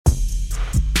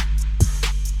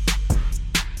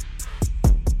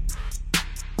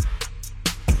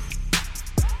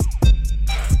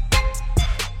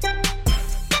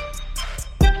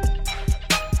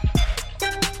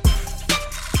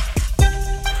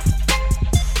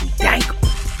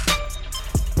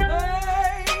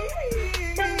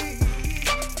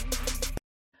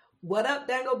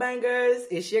Dangle Bangers?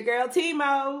 It's your girl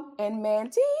Timo. And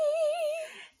Mandy.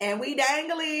 And we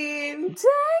dangling.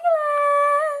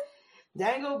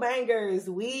 Dangle Bangers,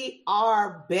 we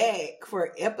are back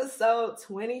for episode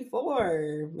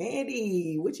 24.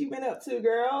 Mandy, what you been up to,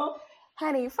 girl?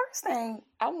 Honey, first thing,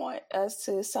 I want us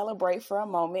to celebrate for a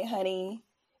moment, honey.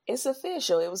 It's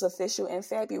official. It was official in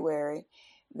February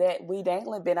that we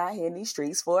dangling been out here in these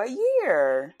streets for a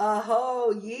year. A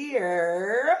whole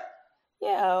year.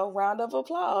 Yeah, round of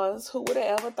applause. Who would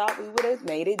have ever thought we would have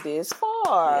made it this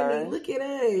far? I mean, look at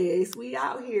us. We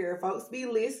out here. Folks be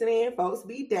listening. Folks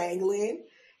be dangling.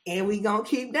 And we gonna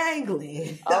keep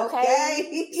dangling.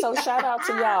 Okay? So shout out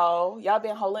to y'all. Y'all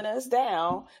been holding us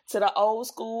down. To the old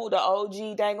school, the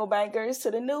OG Dangle Bangers, to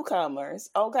the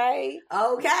newcomers. Okay?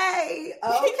 Okay.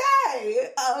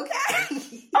 Okay.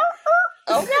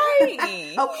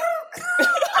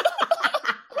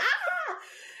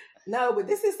 No, but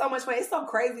this is so much fun. It's so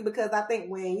crazy because I think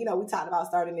when, we talked about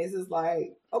starting this, it's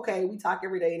like, okay, we talk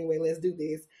every day anyway, let's do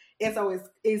this. And so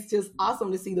it's just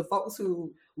awesome to see the folks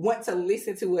who want to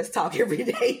listen to us talk every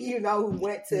day, who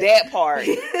want to... That part.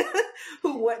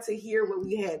 who want to hear what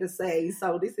we had to say.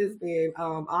 So this has been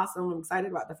awesome. I'm excited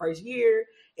about the first year.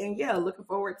 And yeah, looking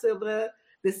forward to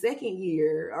the second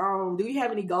year. Do you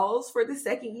have any goals for the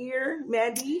second year,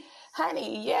 Mandy?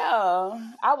 Honey,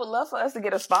 yeah. I would love for us to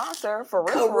get a sponsor for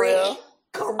real.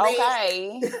 Correct.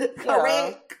 Okay.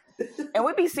 Correct. Yeah. And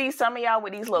we be seeing some of y'all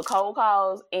with these little cold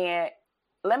calls. And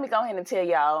let me go ahead and tell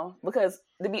y'all, because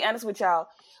to be honest with y'all,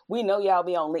 we know y'all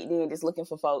be on LinkedIn just looking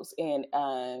for folks and,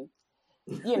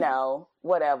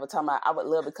 whatever. Talking about, I would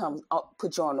love to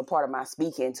put you on a part of my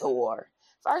speaking tour.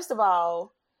 First of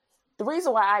all, the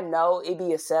reason why I know it'd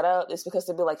be a setup is because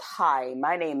they'd be like, hi,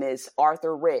 my name is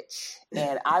Arthur Rich,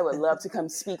 and I would love to come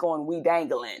speak on We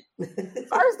Dangling.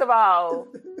 First of all,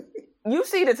 you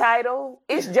see the title.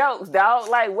 It's jokes, dog.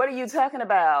 Like, what are you talking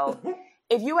about?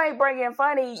 If you ain't bringing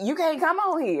funny, you can't come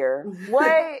on here.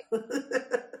 What?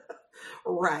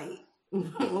 Right.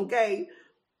 Okay.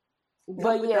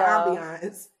 But yeah. The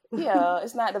ambiance. Yeah,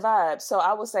 it's not the vibe. So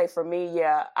I would say for me,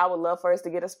 yeah, I would love for us to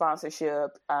get a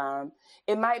sponsorship.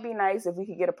 It might be nice if we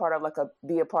could get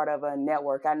be a part of a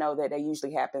network. I know that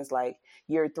usually happens like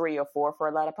year 3 or 4 for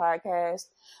a lot of podcasts.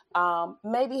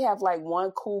 Maybe have like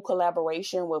one cool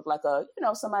collaboration with like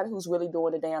somebody who's really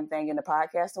doing the damn thing in the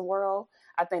podcasting world.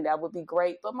 I think that would be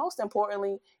great. But most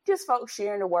importantly, just folks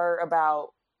sharing the word about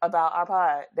our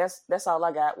pod. That's all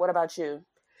I got. What about you?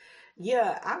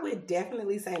 Yeah, I would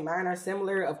definitely say mine are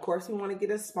similar. Of course, we want to get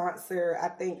a sponsor. I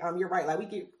think you're right.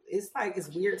 Like it's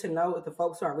weird to know if the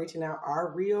folks who are reaching out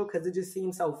are real because it just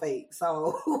seems so fake.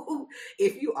 So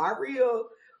if you are real,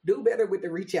 do better with the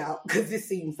reach out because it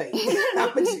seems fake.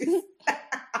 I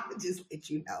would just let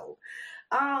you know.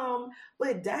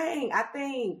 But dang, I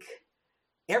think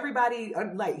everybody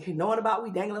like knowing about We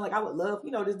Dangling. Like I would love,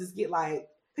 to just get like.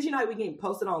 Because, we get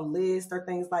posted on lists or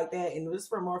things like that. And just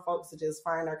for more folks to just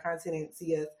find our content and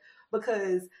see us.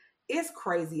 Because it's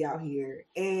crazy out here.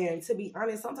 And to be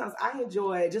honest, sometimes I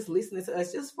enjoy just listening to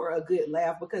us just for a good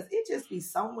laugh. Because it just be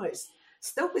so much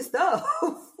stupid stuff.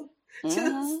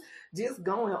 just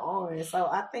going on. So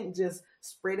I think just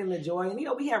spreading the joy. And,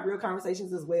 we have real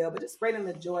conversations as well. But just spreading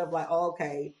the joy of like,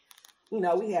 okay,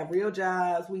 we have real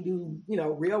jobs. We do,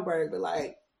 real work. But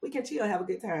like, we can chill and have a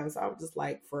good time. So I would just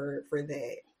like for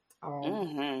that.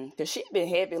 Because she's been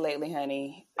heavy lately,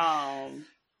 honey. And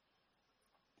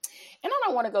I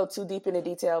don't want to go too deep into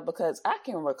detail because I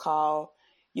can recall,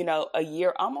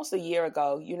 almost a year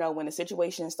ago, when the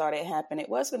situation started happening. It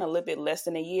was been a little bit less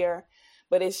than a year,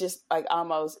 but it's just like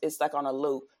it's like on a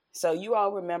loop. So you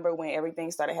all remember when everything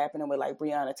started happening with like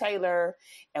Breonna Taylor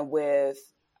and with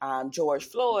George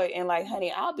Floyd. And like,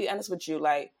 honey, I'll be honest with you,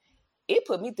 like, it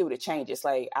put me through the changes.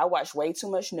 Like I watched way too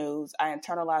much news. I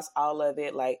internalized all of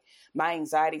it. Like my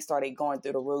anxiety started going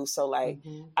through the roof. So like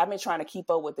I've been trying to keep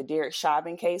up with the Derek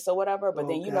Chauvin case or whatever. But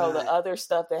then, the other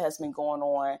stuff that has been going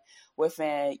on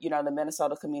within, the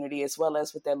Minnesota community, as well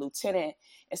as with that lieutenant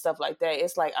and stuff like that.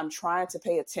 It's like, I'm trying to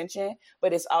pay attention,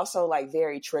 but it's also like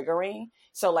very triggering.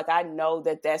 So like, I know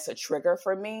that that's a trigger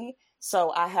for me.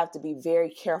 So I have to be very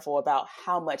careful about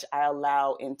how much I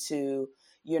allow into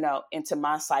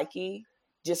my psyche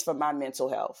just for my mental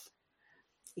health.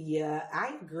 Yeah,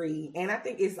 I agree. And I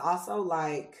think it's also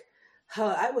like,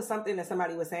 it was something that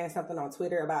somebody was saying something on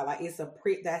Twitter about like, there's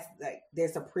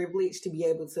a privilege to be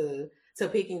able to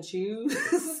pick and choose.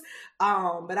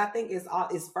 But I think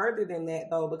it's further than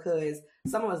that though, because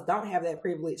some of us don't have that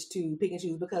privilege to pick and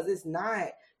choose because it's not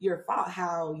your fault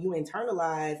how you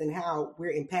internalize and how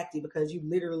we're impacted because you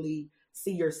literally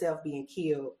see yourself being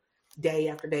killed day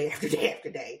after day after day after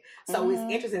day. So it's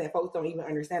interesting that folks don't even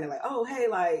understand it. Like, oh, hey,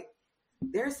 like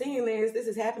they're seeing this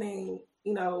is happening,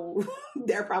 you know,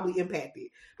 they're probably impacted.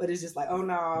 But it's just like, oh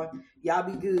no, y'all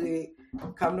be good,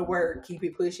 come to work, keep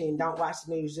it pushing, don't watch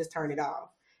the news, just turn it off.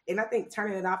 And I think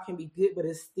turning it off can be good, but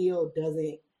it still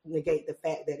doesn't negate the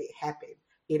fact that it happened,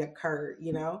 it occurred,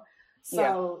 you know.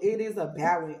 So it is a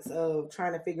balance of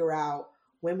trying to figure out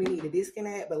when we need to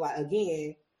disconnect, but like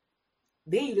again,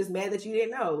 then you just mad that you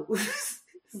didn't know. It's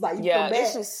like you come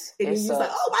back and then you're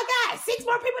like, oh my God, 6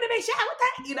 more people to be shot. What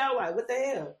that? You know, like what the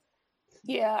hell?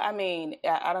 Yeah, I mean,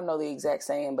 I don't know the exact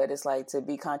saying, but it's like to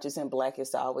be conscious and Black is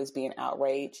to always be an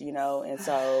outrage, you know? And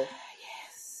so,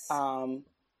 yes.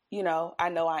 You know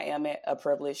I am a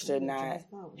privilege to not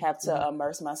have to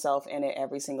immerse myself in it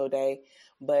every single day.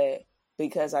 But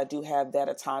because I do have that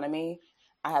autonomy,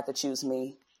 I have to choose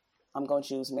me. I'm going to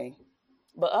choose me.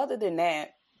 But other than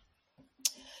that,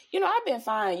 you know, I've been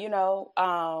fine, you know,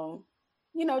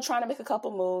 trying to make a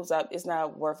couple moves. It's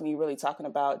not worth me really talking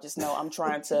about. Just know I'm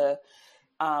trying to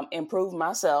improve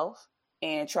myself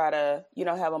and try to, you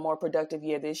know, have a more productive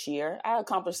year this year. I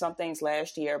accomplished some things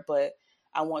last year, but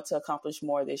I want to accomplish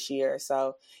more this year.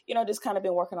 So, you know, just kind of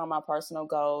been working on my personal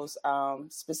goals.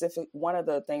 One of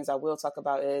the things I will talk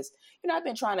about is, you know, I've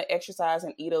been trying to exercise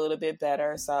and eat a little bit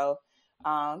better. So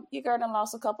your girl done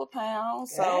lost a couple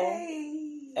pounds. So,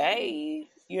 hey,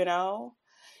 you know,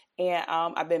 and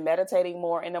I've been meditating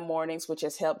more in the mornings, which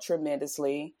has helped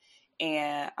tremendously.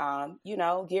 And, you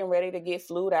know, getting ready to get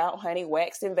flued out, honey,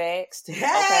 waxed and vaxxed.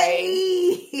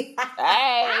 Okay.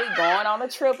 Hey, going on a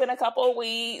trip in a couple of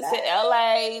weeks in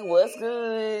LA. What's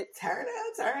good? Turn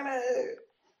up.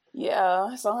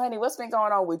 Yeah. So, honey, what's been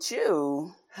going on with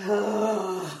you?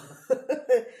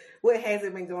 What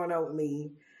hasn't been going on with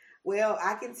me? Well,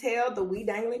 I can tell the We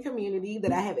Dangling community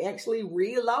that I have actually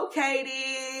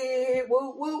relocated.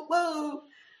 Woo, woo, woo.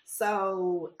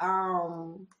 So,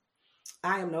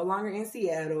 I am no longer in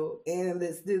Seattle. And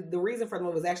the reason for the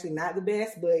move was actually not the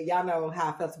best, but y'all know how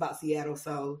I felt about Seattle.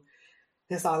 So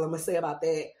that's all I'm going to say about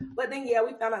that. But then, yeah,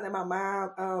 we found out that my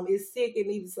mom is sick and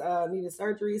needed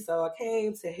surgery. So I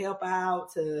came to help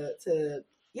out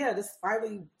just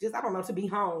finally I don't know, to be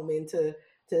home and to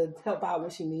help out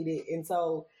what she needed. And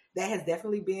so that has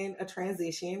definitely been a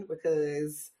transition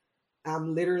because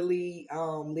I'm literally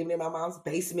living in my mom's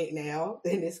basement now,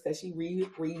 and it's because she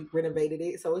renovated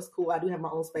it. So it's cool. I do have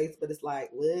my own space, but it's like,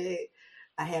 what?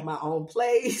 I had my own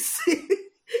place,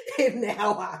 and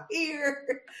now I'm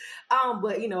here.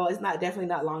 But you know, it's definitely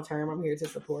not long term. I'm here to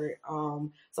support.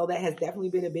 So that has definitely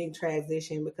been a big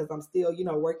transition because I'm still, you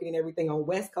know, working and everything on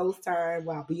West Coast time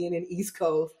while being in East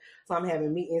Coast. So I'm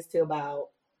having meetings till about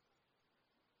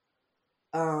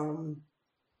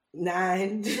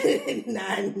 9, 10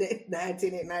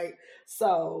 at night.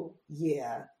 So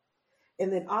yeah.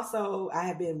 And then also I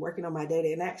have been working on my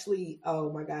data, and actually,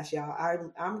 oh my gosh, y'all,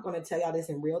 I'm going to tell y'all this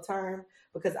in real time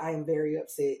because I am very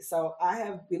upset. So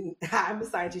I'm a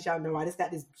scientist, y'all know. I just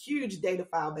got this huge data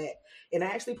file back, and I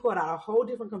actually pulled out a whole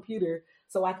different computer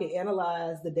so I can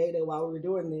analyze the data while we were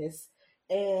doing this.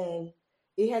 And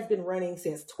it has been running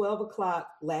since 12 o'clock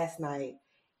last night,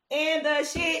 and the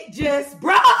shit just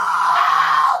broke.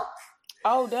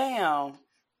 Oh, damn.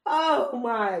 Oh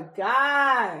my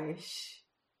gosh.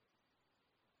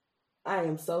 I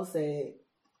am so sad.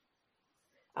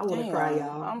 I want to cry,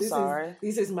 y'all. I'm sorry.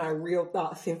 This is my real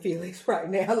thoughts and feelings right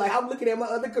now. Like, I'm looking at my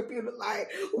other computer like,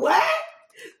 what?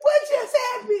 What just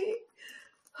happened?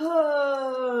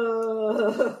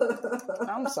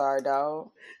 I'm sorry,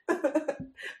 dog.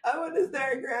 I want to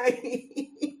start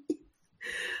crying.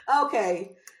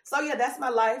 Okay. So yeah, that's my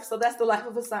life. So that's the life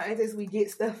of a scientist. We get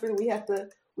stuff and we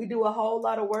do a whole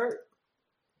lot of work.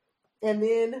 And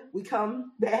then we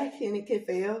come back and it can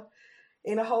fail.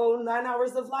 And a whole 9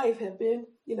 hours of life have been,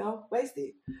 you know,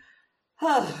 wasted.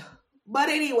 But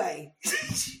anyway,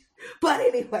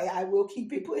 I will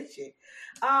keep it pushing.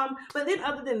 But then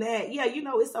other than that, yeah, you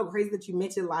know, it's so crazy that you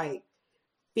mentioned like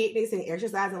fitness and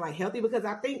exercise and like healthy, because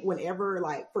I think whenever,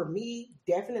 like for me,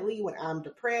 definitely when I'm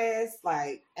depressed,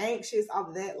 like anxious, all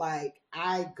of that, like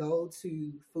I go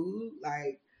to food.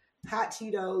 Like hot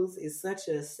Cheetos is such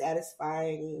a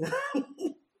satisfying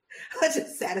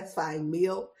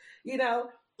meal, you know?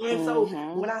 And so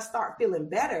when I start feeling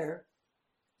better,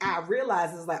 I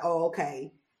realize it's like, oh,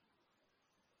 okay,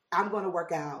 I'm going to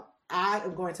work out. I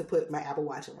am going to put my Apple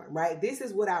Watch on, right? This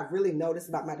is what I really noticed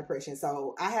about my depression.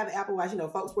 So I have an Apple Watch. You know,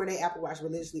 folks wear their Apple Watch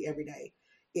religiously every day.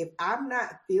 if I'm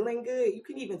not feeling good, you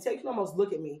can even tell, you can almost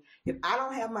look at me. If I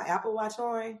don't have my Apple Watch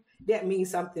on, that means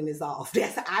something is off.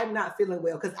 I'm not feeling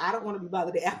well because I don't want to be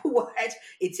bothered. The Apple Watch,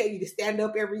 it tell you to stand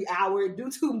up every hour, do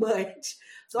too much.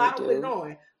 So I don't put it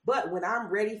on. But when I'm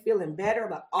ready, feeling better,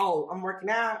 like, oh, I'm working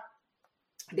out,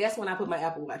 that's when I put my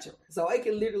Apple Watch on. So it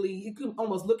can literally, you can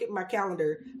almost look at my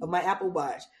calendar of my Apple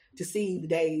Watch to see the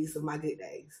days of my good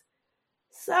days.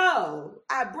 So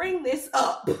I bring this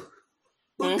up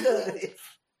because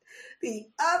the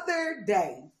other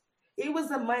day, it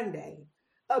was a Monday,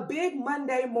 a big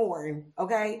Monday morning,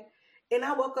 okay? And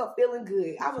I woke up feeling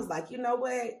good. I was like, you know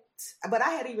what? But I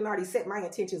had even already set my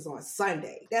intentions on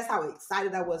Sunday. That's how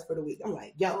excited I was for the week. I'm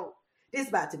like, yo, this is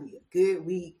about to be a good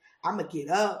week. I'm going to get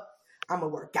up. I'm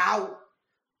going to work out.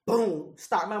 Boom.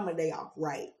 Start my Monday off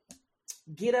right.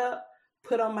 Get up,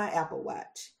 put on my Apple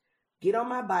Watch. Get on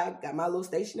my bike, got my little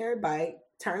stationary bike,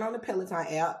 turn on the Peloton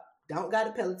app. Don't got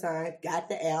a Peloton, got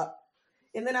the app.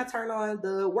 And then I turn on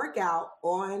the workout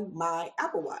on my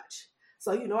Apple Watch.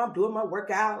 So, you know, I'm doing my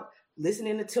workout,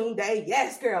 listening to Tune Day.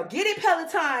 Yes, girl, get it,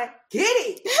 Peloton. Get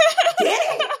it. Get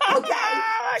it. Okay.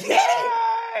 Get it.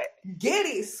 Get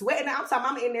it. Sweating out.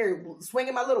 I'm in there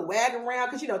swinging my little wagon around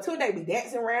because, you know, Tune Day be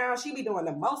dancing around. She be doing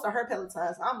the most of her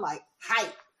Peloton. So I'm like,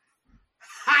 hype.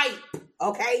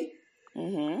 Okay.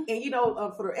 Mm-hmm. And you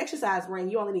know, for the exercise ring,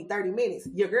 you only need 30 minutes.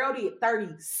 Your girl did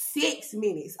 36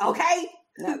 minutes. Okay.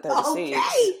 Not 36.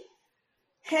 Okay.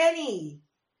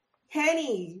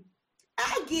 Henny,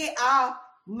 I get off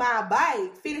my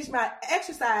bike, finish my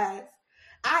exercise.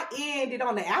 I ended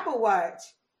on the Apple Watch.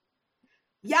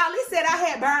 Y'all, it said I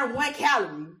had burned 1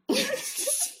 calorie.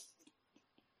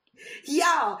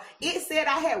 Y'all, it said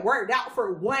I had worked out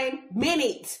for 1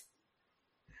 minute.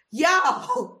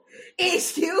 Y'all,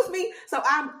 excuse me? So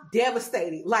I'm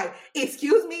devastated. Like,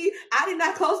 excuse me? I did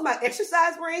not close my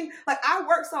exercise ring. Like, I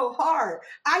worked so hard.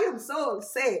 I am so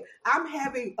upset. I'm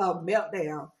having a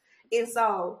meltdown. And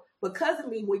so, because of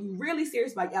me, when you're really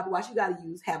serious about Apple Watch, you got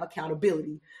to have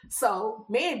accountability. So,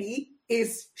 Mandy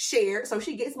is shared. So,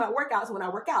 she gets my workouts when I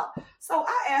work out. So,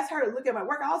 I asked her to look at my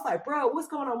workout. I was like, bro, what's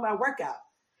going on with my workout?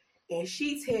 And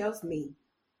she tells me,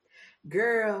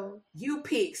 girl, you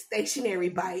pick stationary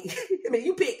bike.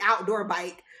 You pick outdoor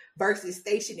bike versus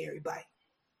stationary bike.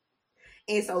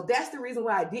 And so that's the reason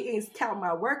why I didn't count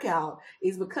my workout,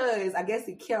 is because I guess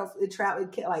it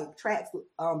tracks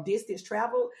distance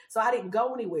travel. So I didn't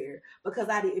go anywhere because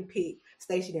I didn't pick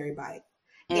stationary bike.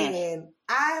 And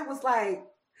I was like,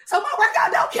 so my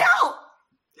workout don't count.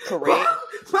 Correct.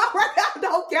 My workout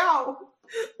don't count.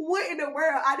 What in the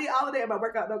world? I did all of that and my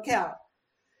workout don't count.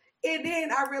 And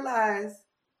then I realized,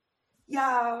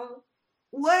 y'all,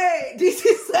 what? This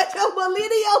is such a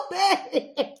millennial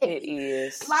thing. It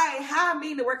is. Like, how I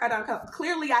mean the workout don't count.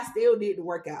 Clearly, I still did the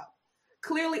workout.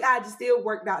 Clearly, I just still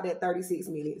worked out that 36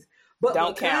 minutes. But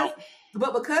don't count.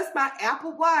 But because my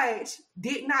Apple Watch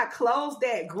did not close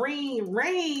that green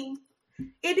ring,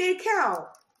 it didn't count.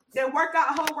 The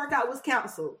whole workout was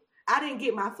canceled. I didn't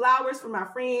get my flowers from my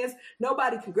friends.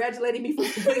 Nobody congratulated me for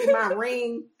completing my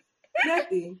ring.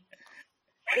 Nothing.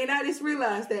 And I just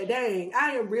realized that, dang,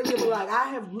 I am really like, I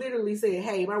have literally said,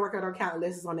 hey, my workout don't count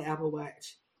unless it's on the Apple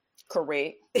Watch.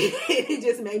 Correct. It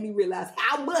just made me realize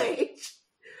how much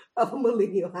of a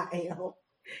millennial I am.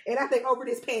 And I think over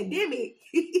this pandemic,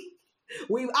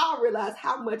 we've all realized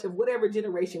how much of whatever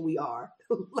generation we are.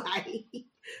 Like,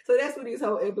 so that's what this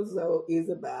whole episode is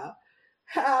about.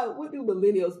 What do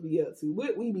millennials be up to?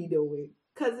 What we be doing?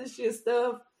 Because it's just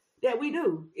stuff that we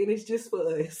do, and it's just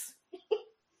for us.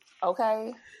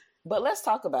 Okay, but let's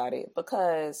talk about it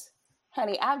because,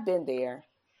 honey, I've been there.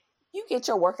 You get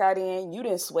your workout in, you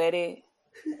didn't sweat it,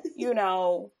 you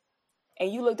know,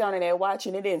 and you look down at that watch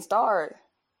and it didn't start,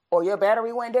 or your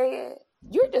battery went dead.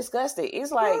 You're disgusted.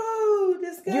 It's like,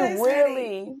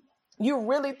 you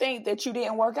really think that you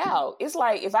didn't work out. It's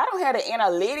like, if I don't have the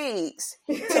analytics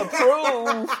to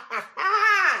prove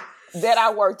that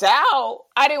I worked out,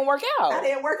 I didn't work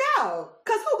out.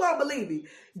 Because who gonna believe me?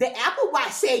 The Apple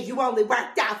Watch said you only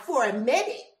worked out for a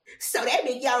minute. So that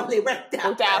means you only worked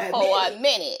out for a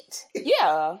minute.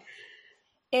 Yeah.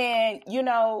 And, you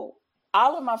know,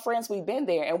 all of my friends, we've been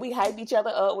there, and we hype each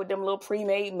other up with them little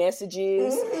pre-made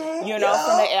messages, from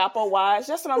the Apple Watch.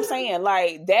 That's what I'm saying.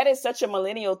 Like, that is such a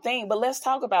millennial thing. But let's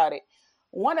talk about it.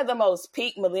 One of the most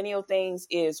peak millennial things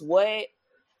is what?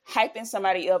 Hyping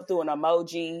somebody up through an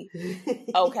emoji,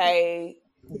 okay,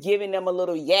 giving them a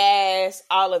little yes,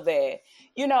 all of that.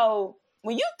 You know,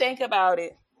 when you think about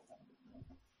it,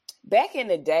 back in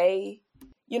the day,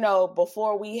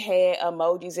 before we had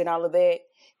emojis and all of that,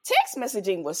 text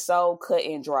messaging was so cut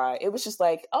and dry. It was just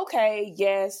like, okay,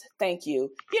 yes, thank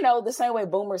you. You know, the same way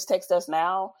boomers text us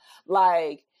now.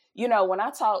 Like, you know, when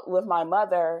I talk with my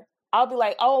mother, I'll be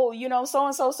like, oh, you know, so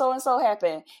and so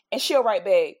happened. And she'll write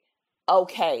back,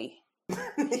 okay.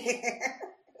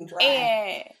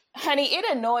 And honey, it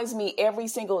annoys me every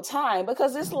single time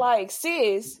because it's like,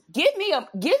 sis, give me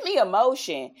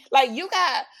emotion. Like, you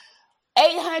got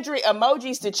 800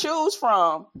 emojis to choose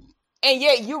from, and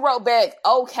yet you wrote back,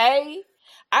 okay.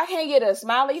 I can't get a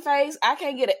smiley face. I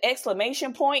can't get an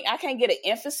exclamation point. I can't get an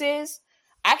emphasis.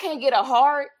 I can't get a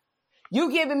heart. You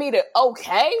giving me the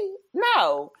okay?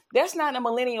 No, that's not a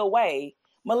millennial way.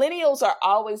 Millennials are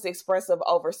always expressive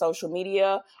over social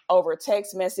media, over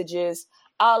text messages,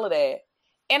 all of that.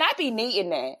 And I be needing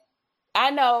that. I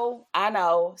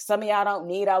know. Some of y'all don't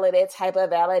need all of that type of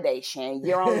validation.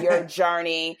 You're on your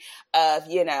journey of,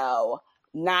 you know,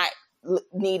 not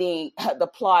needing the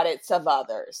plaudits of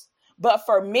others. But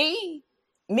for me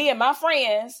and my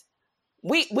friends,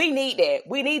 we need that.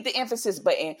 We need the emphasis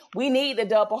button. We need the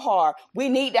double heart. We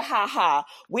need the ha.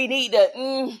 We need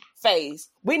the face.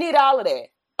 We need all of that.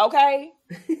 Okay?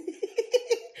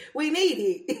 We need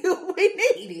it. We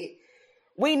need it.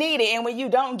 We need it. And when you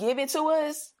don't give it to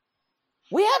us,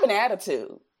 we have an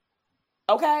attitude.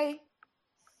 Okay?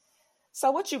 So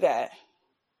what you got?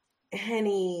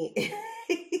 Honey,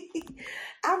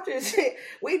 I'm just,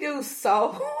 we do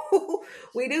so much.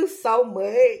 We do so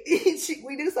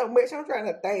much. I'm trying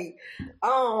to think.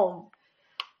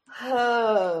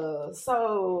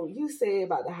 So you said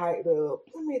about the hyped up.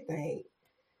 Let me think.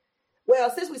 Well,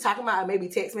 since we're talking about maybe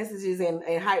text messages and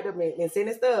hyped up and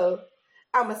sending stuff,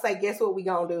 I'm gonna say, guess what we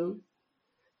gonna do?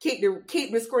 Keep the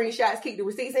screenshots, keep the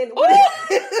receipts in.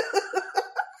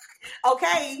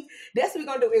 Okay, that's what we're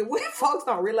gonna do. And what folks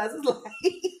don't realize is like,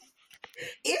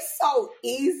 it's so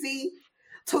easy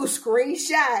to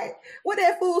screenshot. What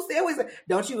that fool said was,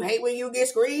 don't you hate when you get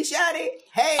screenshotted?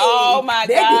 Hey, oh my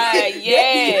God,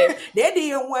 yeah. That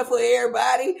didn't one for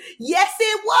everybody. Yes,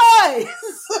 it was.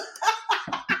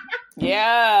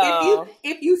 Yeah.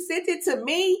 If you sent it to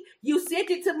me, you sent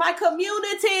it to my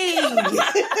community.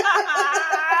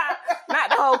 Not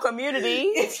the whole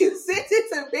community. If you sent it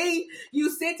to me,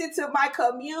 you sent it to my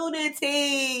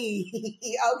community.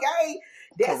 Okay?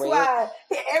 That's correct. Why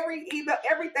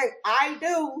everything I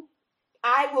do,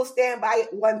 I will stand by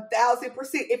it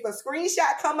 1,000%. If a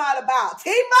screenshot come out about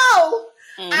Timo,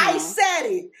 I said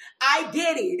it. I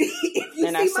did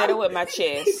it. I said it with my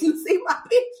chest. If you see my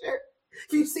picture,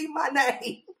 if you see my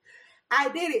name, I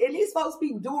did it. And these folks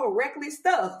be doing reckless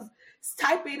stuff,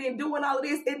 typing and doing all of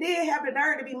this, and then have the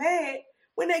nerve to be mad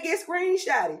when they get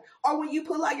screenshotted or when you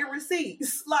pull out your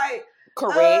receipts. Like,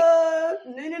 correct.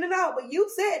 No. But you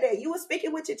said that you were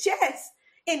speaking with your chest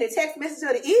in the text message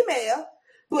or the email,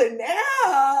 but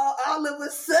now all of a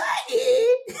sudden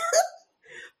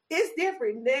it's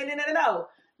different. No.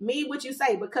 Me, what you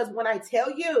say, because when I tell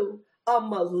you a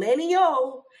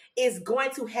millennial is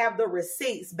going to have the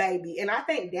receipts, baby. And I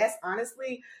think that's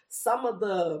honestly some of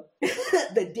the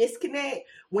the disconnect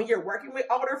when you're working with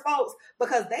older folks,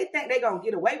 because they think they're going to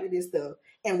get away with this stuff.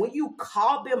 And when you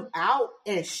call them out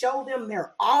and show them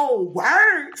their own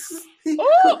words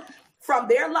from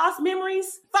their lost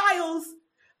memories, files,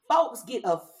 folks get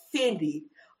offended.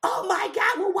 Oh my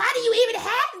God, well, why do you even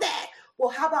have that? Well,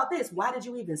 how about this? Why did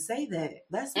you even say that?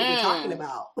 That's what we're talking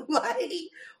about. Like,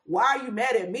 why are you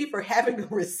mad at me for having a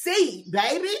receipt,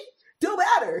 baby? Do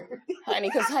better.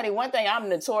 Honey, one thing I'm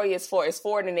notorious for is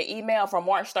forwarding the email from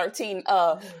March 13,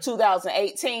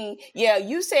 2018. Yeah,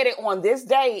 you said it on this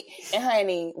date. And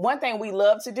honey, one thing we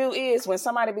love to do is when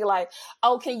somebody be like,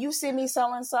 oh, can you send me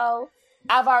so-and-so?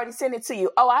 I've already sent it to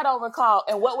you. Oh, I don't recall.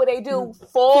 And what would they do?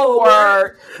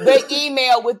 Forward the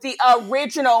email with the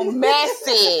original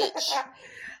message.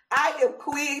 I am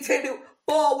quick to do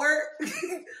forward.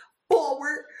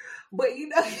 But you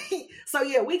know, so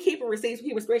yeah, we keep receipts, we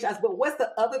keep screenshots. But what's the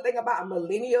other thing about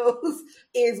millennials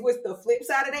is what's the flip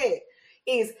side of that?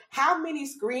 Is how many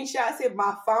screenshots in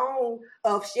my phone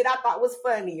of shit I thought was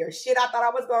funny or shit I thought I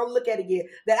was going to look at again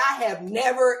that I have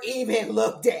never even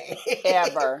looked at.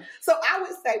 Ever. So I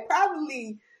would say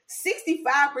probably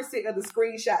 65% of the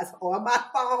screenshots on my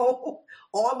phone,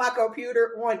 on my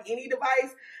computer, on any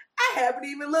device, I haven't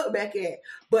even looked back at.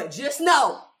 But just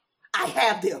know, I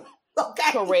have them.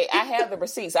 Okay. Correct. I have the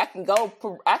receipts. I can go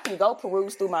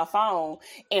peruse through my phone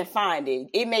and find it.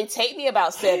 It may take me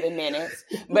about 7 minutes,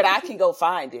 but I can go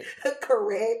find it.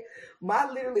 Correct.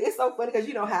 It's so funny because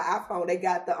you know how iPhone, they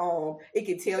got the it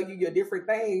can tell you your different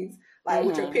things, like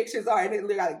what your pictures are, and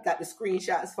it got the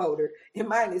screenshots folder. And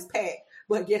mine is packed,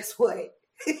 but guess what?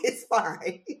 It's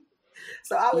fine.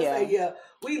 So I would say, Yeah. yeah,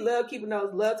 we love keeping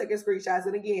those, love taking screenshots.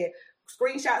 And again,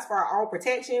 screenshots for our own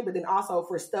protection, but then also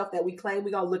for stuff that we claim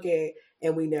we're going to look at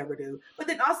and we never do. But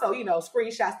then also,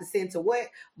 screenshots to send to what?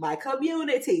 My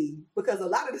community. Because a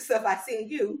lot of the stuff I send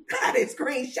you, I didn't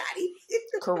screenshot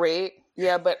it. Correct.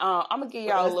 Yeah, but I'm gonna give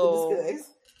y'all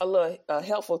a little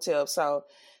helpful tip. So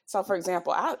for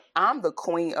example, I'm the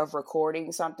queen of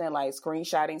recording something, like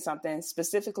screenshotting something,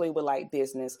 specifically with like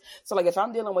business. So like if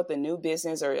I'm dealing with a new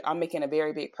business or I'm making a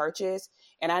very big purchase,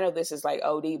 and I know this is like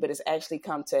OD, but it's actually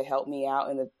come to help me out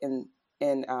in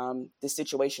the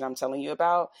situation I'm telling you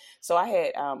about. So I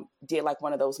had did like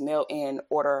one of those mail-in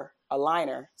order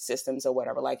aligner systems or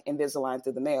whatever, like Invisalign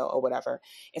through the mail or whatever.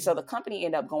 And so the company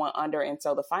ended up going under. And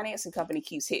so the financing company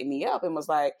keeps hitting me up and was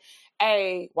like,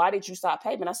 hey, why did you stop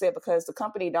payment? I said, because the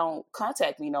company don't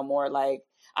contact me no more. Like,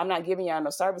 I'm not giving y'all no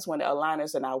service when the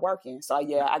aligners are not working. So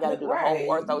yeah, I got to do the whole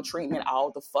ortho treatment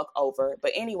all the fuck over.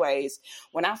 But anyways,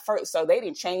 so they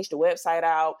didn't change the website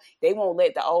out. They won't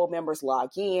let the old members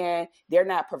log in. They're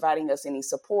not providing us any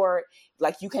support.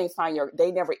 Like you can't find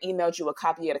they never emailed you a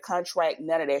copy of the contract,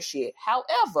 none of that shit.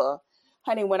 However,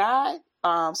 honey, when I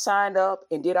signed up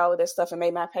and did all of that stuff and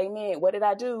made my payment, what did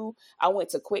I do? I went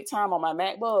to QuickTime on my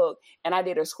MacBook and I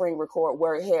did a screen record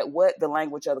where it had the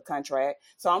language of the contract.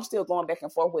 So I'm still going back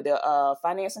and forth with the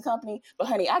financing company. But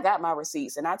honey, I got my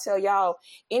receipts. And I tell y'all,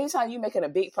 anytime you're making a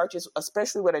big purchase,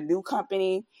 especially with a new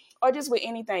company or just with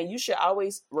anything, you should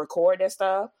always record that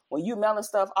stuff. When you mailing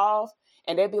stuff off,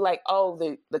 and they'd be like, oh,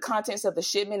 the contents of the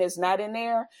shipment is not in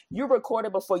there. You record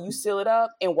it before you seal it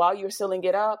up. And while you're sealing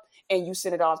it up and you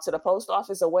send it off to the post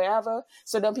office or wherever,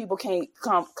 so then people can't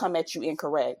come at you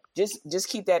incorrect. Just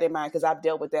keep that in mind because I've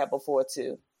dealt with that before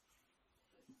too.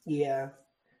 Yeah,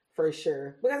 for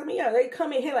sure. Because they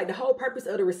come in here like the whole purpose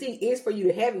of the receipt is for you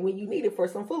to have it when you need it for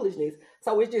some foolishness.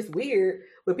 So it's just weird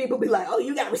when people be like, oh,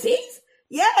 you got receipts?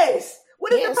 Yes.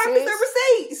 What is the purpose of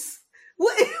receipts?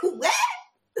 What?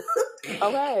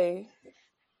 Okay.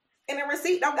 And the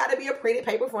receipt don't got to be a printed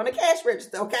paper from the cash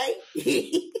register, okay?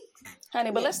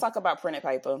 Honey, but let's talk about printed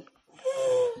paper.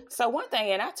 So one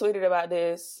thing, and I tweeted about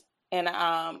this, and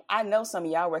I know some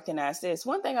of y'all recognize this.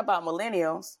 One thing about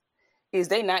millennials is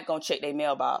they not going to check their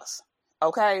mailbox,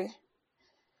 okay?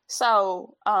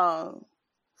 So a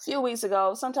few weeks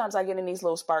ago, sometimes I get in these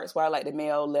little sparks where I like to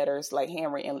mail letters, like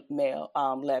handwritten mail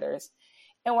letters.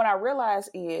 And what I realized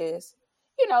is,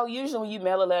 usually when you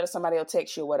mail a letter, somebody will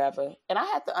text you or whatever. And I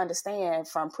have to understand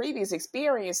from previous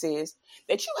experiences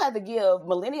that you have to give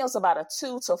millennials about a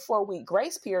 2 to 4 week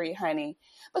grace period, honey,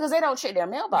 because they don't check their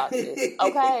mailboxes.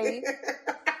 Okay.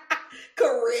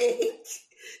 Correct.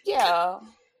 Yeah.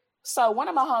 So one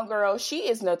of my homegirls, she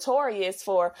is notorious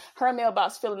for her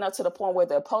mailbox filling up to the point where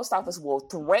the post office will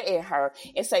threaten her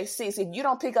and say, sis, if you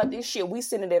don't pick up this shit, we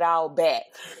sending it all back.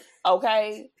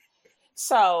 Okay.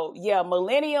 So, yeah,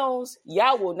 millennials,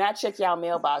 y'all will not check y'all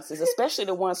mailboxes, especially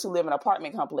the ones who live in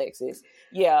apartment complexes.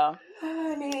 Yeah.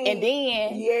 Honey, and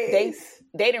then yes.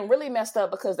 they didn't really messed up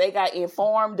because they got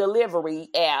Informed Delivery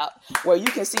app where you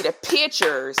can see the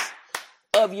pictures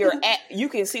of your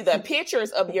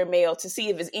mail to see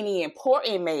if there's any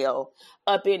important mail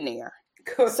up in there.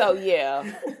 So,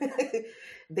 yeah.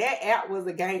 That app was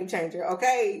a game changer,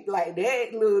 okay? Like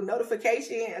that little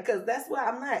notification, because that's why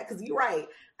I'm not, because you're right.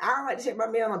 I don't like to check my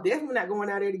mail. I'm definitely not going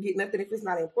out there to get nothing if it's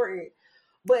not important.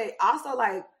 But also,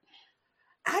 like,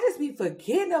 I just be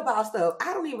forgetting about stuff.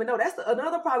 I don't even know. That's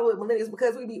another problem with millennials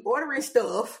because we be ordering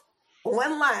stuff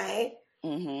online.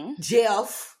 Mm-hmm.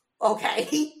 Jeff,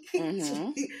 okay? Mm-hmm.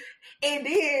 And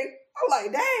then I'm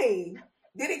like, dang.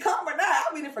 Did it come or not? I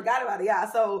really forgot about it, y'all.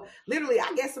 So literally,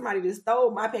 I guess somebody just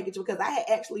stole my package because I had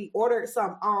actually ordered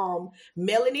some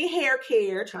Melanin hair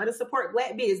care, trying to support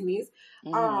Black business,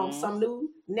 some new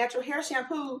natural hair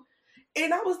shampoo.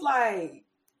 And I was like,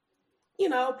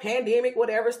 pandemic,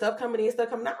 whatever, stuff coming in. I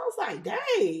was like,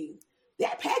 dang,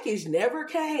 that package never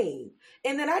came.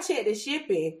 And then I checked the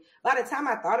shipping. By the time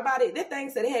I thought about it, that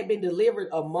thing said it had been delivered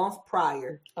a month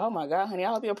prior. Oh my God, honey! I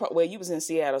hope you was in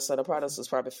Seattle, so the products was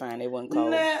probably fine. They wasn't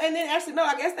cold. Nah, and then actually, no,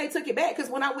 I guess they took it back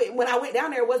because when I went down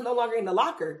there, it was no longer in the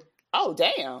locker. Oh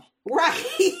damn! Right.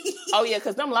 Oh yeah,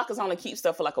 because them lockers only keep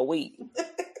stuff for like a week.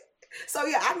 So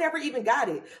yeah, I never even got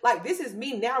it. Like this is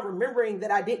me now remembering that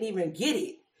I didn't even get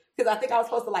it because I think I was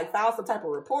supposed to file some type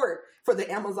of report for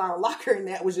the Amazon locker, and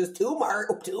that was just too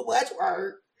much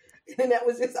work. And that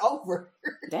was just over.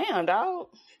 Damn, dog.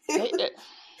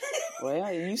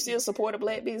 Well, you still support a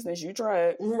Black business. You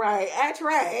tried. Right.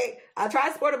 I tried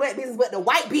to support a Black business, but the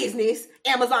white business,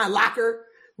 Amazon locker,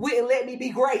 wouldn't let me be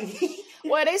great.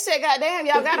 Well, they said, goddamn,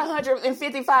 y'all got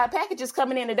 155 packages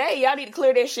coming in today. Y'all need to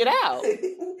clear that shit out. They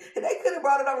could have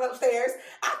brought it on upstairs.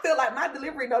 I feel like my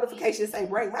delivery notifications say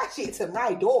bring my shit to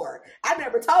my door. I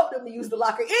never told them to use the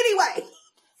locker anyway.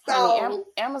 So honey,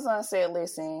 Amazon said,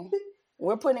 listen,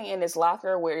 we're putting in this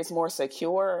locker where it's more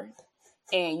secure,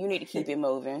 and you need to keep it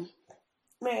moving.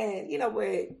 Man, you know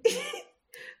what?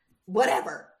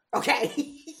 Whatever.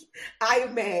 Okay. I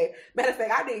am mad. Matter of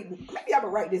fact, maybe I'm gonna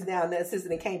write this down now since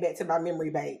it came back to my memory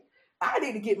bank. I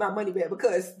need to get my money back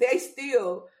because they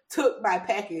still took my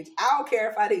package. I don't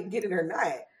care if I didn't get it or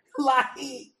not. Like,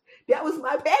 that was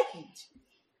my package.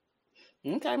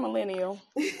 Okay, millennial.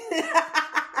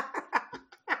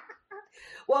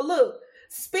 Well, look,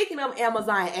 speaking of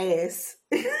Amazon ass,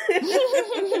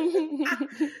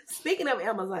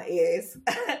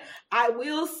 I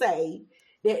will say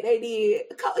that they did,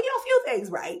 a few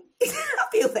things right. A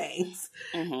few things.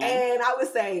 Mm-hmm. And I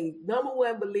would say number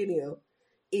one millennial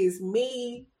is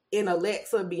me and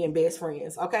Alexa being best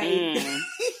friends, okay?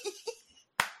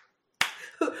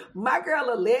 My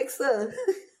girl Alexa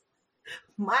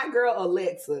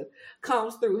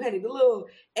comes through, honey, the little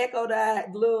Echo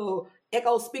Dot, the little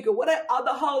Echo speaker, whatever,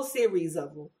 the whole series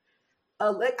of them.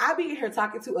 I be in here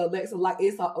talking to Alexa like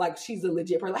it's like she's a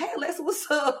legit person. Like, hey Alexa, what's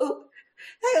up?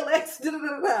 Hey Alexa,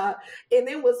 and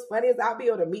then what's funny is I'll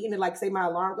be on a meeting and like say my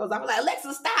alarm goes, I'm like,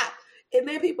 Alexa, stop. And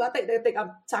then people, they think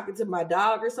I'm talking to my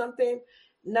dog or something.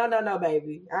 No,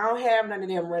 baby. I don't have none of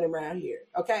them running around here.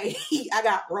 Okay, I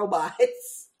got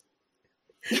robots.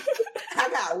 I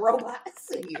got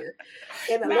robots in here.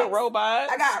 And not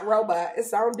robots. I got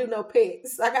robots. I don't do no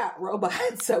pets. I got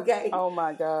robots, okay? Oh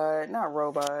my God, not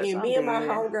robots. And me and my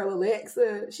homegirl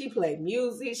Alexa, she play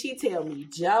music. She tell me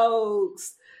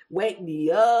jokes, wake me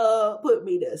up, put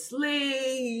me to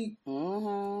sleep.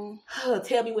 Mm-hmm.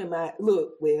 Tell me when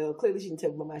clearly she didn't tell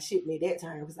me when my shit made that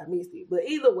time because I missed it. But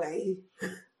either way,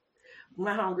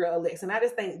 my homegirl Alexa, and I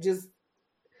just think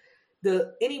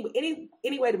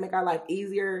any way to make our life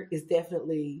easier is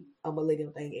definitely a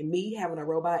millennial thing, and me having a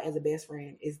robot as a best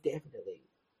friend is definitely.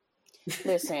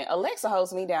 Listen, Alexa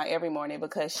holds me down every morning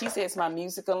because she sets my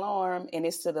music alarm, and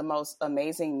it's to the most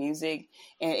amazing music.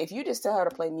 And if you just tell her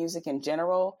to play music in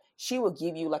general, she will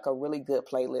give you like a really good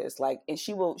playlist. Like, and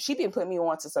she been putting me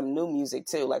on to some new music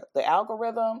too. Like the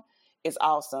algorithm is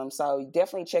awesome, so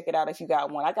definitely check it out if you got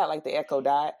one. I got like the Echo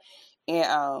Dot,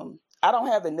 and I don't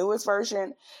have the newest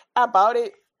version. I bought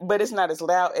it, but it's not as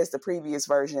loud as the previous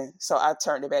version. So I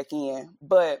turned it back in.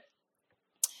 But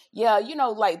yeah,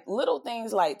 like little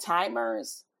things like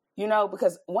timers,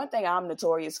 because one thing I'm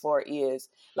notorious for is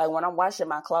like when I'm washing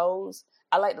my clothes,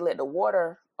 I like to let the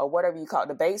water or whatever you call it,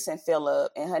 the basin fill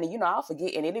up. And honey, I'll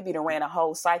forget and it'll be to ran a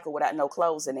whole cycle without no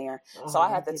clothes in there. So I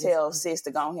have to tell sis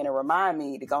to go ahead and remind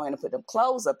me to go ahead and put them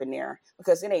clothes up in there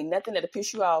because it ain't nothing that'll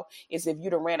piss you off is if you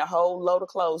done ran a whole load of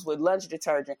clothes with laundry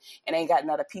detergent and ain't got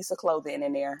another piece of clothing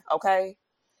in there. Okay.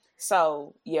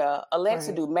 So yeah,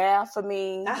 Alexa do math for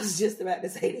me. I was just about to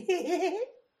say that.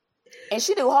 And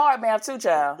she do hard math too,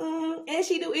 child. And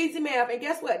she do easy math. And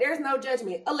guess what? There's no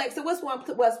judgment. Alexa, what's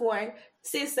one?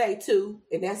 Sis say 2,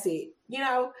 and that's it.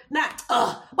 Not,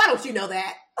 why don't you know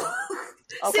that?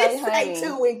 Okay, sis say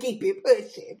 2 and keep it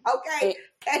pushing. Okay?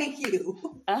 Thank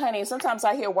you. Honey, sometimes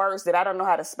I hear words that I don't know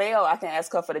how to spell. I can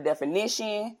ask her for the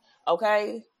definition.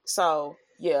 Okay? So,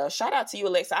 yeah, shout out to you,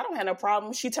 Alexa. I don't have no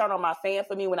problem. She turned on my fan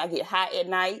for me when I get hot at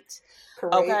night.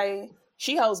 Correct. Okay?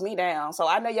 She holds me down. So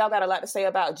I know y'all got a lot to say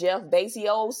about Jeff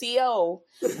Bezos,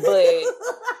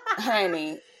 but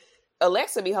honey,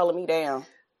 Alexa be holding me down.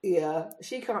 Yeah,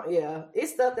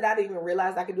 it's stuff that I didn't even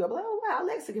realize I could do. I'm like, oh wow,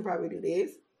 Alexa can probably do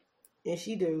this, and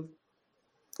she do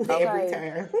every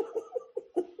time.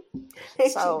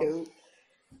 And so, she do.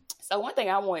 So one thing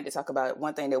I wanted to talk about,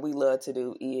 one thing that we love to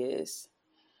do is,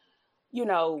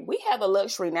 we have the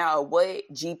luxury now of what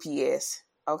GPS.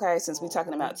 Okay, since we're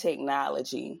talking about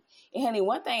technology. And honey,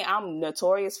 one thing I'm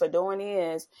notorious for doing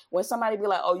is when somebody be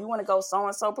like, oh, you want to go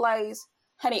so-and-so place?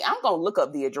 Honey, I'm going to look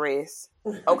up the address.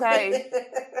 Okay?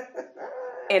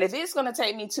 And if it's going to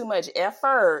take me too much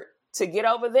effort to get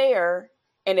over there,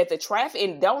 and if the traffic,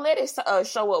 and don't let it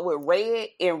show up with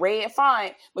red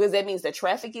font, because that means the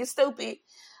traffic is stupid,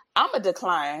 I'm going to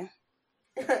decline.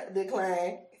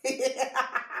 Decline.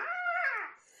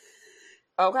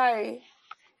 Okay?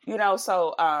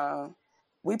 So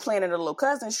we planning a little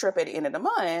cousin's trip at the end of the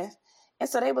month. And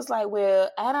so they was like, well,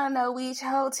 I don't know which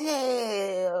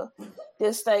hotel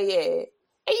to stay at.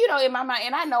 And, in my mind,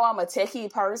 and I know I'm a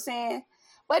techie person,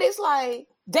 but it's like,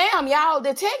 damn, y'all,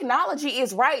 the technology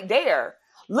is right there.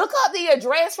 Look up the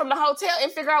address from the hotel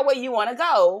and figure out where you want to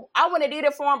go. I want to do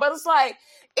it for them, but it's like,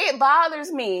 It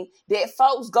bothers me that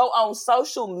folks go on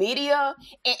social media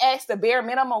and ask the bare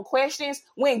minimum questions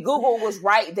when Google was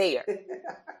right there.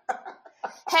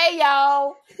 Hey,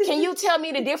 y'all, can you tell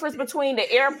me the difference between the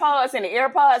AirPods and the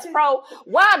AirPods Pro?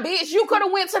 Why, bitch? You could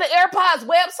have went to the AirPods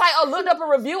website or looked up a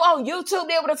review on YouTube.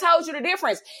 They would have told you the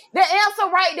difference. The answer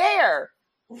right there.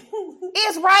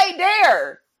 It's right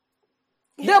there.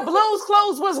 The Blue's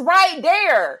Clues was right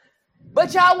there.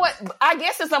 But y'all want, I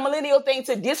guess it's a millennial thing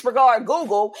to disregard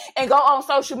Google and go on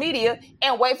social media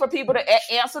and wait for people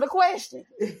to answer the question.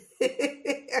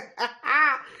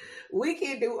 We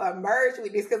can do a merge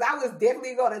with this because I was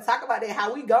definitely going to talk about that,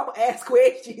 how we gonna ask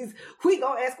questions. We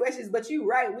gonna ask questions, but you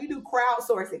right, we do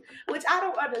crowdsourcing, which I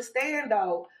don't understand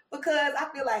though, because I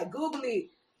feel like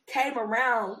Googly came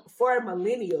around for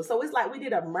millennials. So it's like we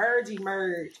did a merge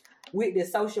with the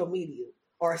social media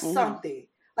or something.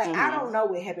 Like, I don't know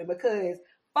what happened because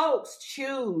folks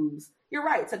choose, you're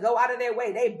right, to go out of their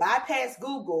way. They bypass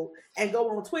Google and go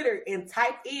on Twitter and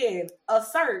type in a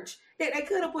search that they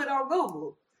could have put on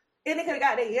Google. And they could have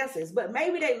got their answers. But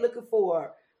maybe they looking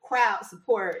for crowd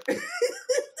support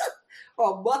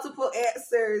or multiple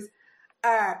answers.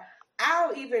 I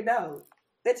don't even know.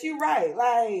 That you're right.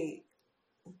 Like,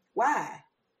 why?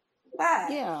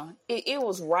 Yeah, it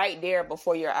was right there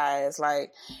before your eyes.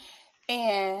 Like,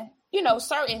 and, you know,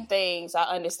 certain things I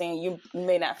understand you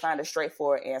may not find a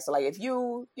straightforward answer. Like if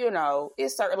you know,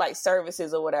 it's certain like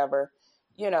services or whatever,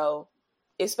 you know,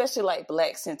 especially like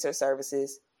Black Center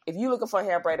services. If you looking for a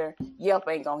hair braider, Yelp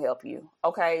ain't gonna help you.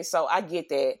 Okay, so I get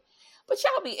that. But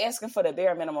y'all be asking for the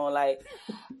bare minimum, like,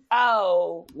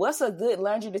 oh, what's a good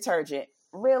laundry detergent?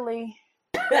 Really?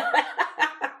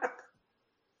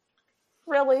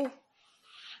 Really?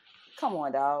 Come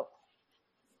on, dog.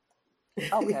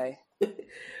 Okay.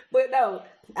 But no,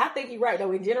 I think you're right,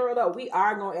 though. In general, though, we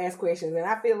are going to ask questions. And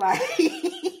I feel like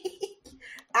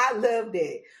I love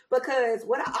that. Because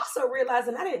what I also realized,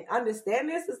 and I didn't understand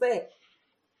this, is that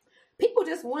people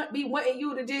just be wanting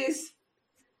you to just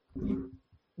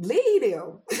lead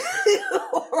them.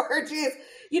 Or just,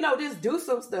 just do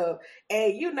some stuff.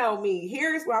 And you know me.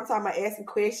 Here's what I'm talking about, asking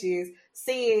questions,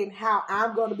 seeing how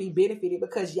I'm going to be benefited.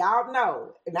 Because y'all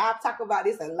know, and I've talked about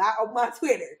this a lot on my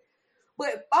Twitter,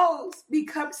 but folks be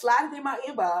sliding in my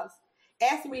inbox,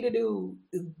 asking me to do,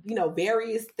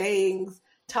 various things,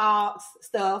 talks,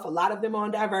 stuff. A lot of them on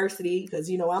diversity because,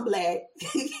 I'm Black.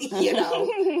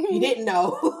 You didn't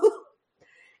know.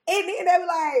 And then they were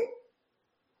like,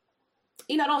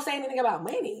 don't say anything about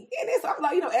money. And then so I'm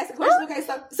like, asking questions. Okay,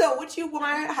 so what you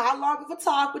want? How long of a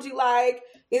talk would you like?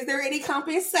 Is there any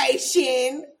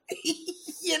compensation?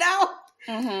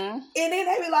 And then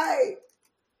they be like,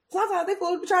 sometimes they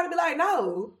fools be trying to be like,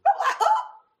 no. I'm like,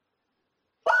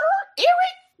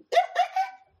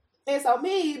 and so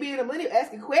me being a millennial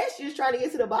asking questions, trying to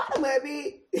get to the bottom of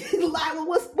it, like, well,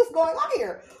 what's going on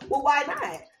here? Well, why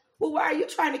not? Well, why are you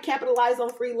trying to capitalize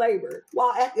on free labor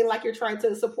while acting like you're trying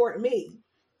to support me?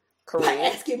 Correct. By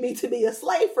asking me to be a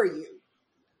slave for you.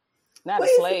 Not a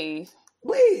slave.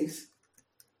 Please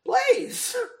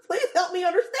help me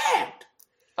understand.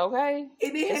 Okay.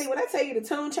 And then, honey, when I tell you the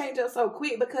tune change up so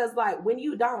quick, because like when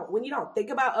you don't think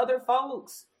about other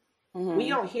folks, when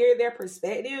you don't hear their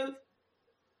perspective,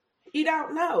 you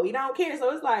don't know, you don't care.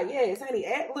 So it's like, yes, honey,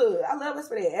 look, I love us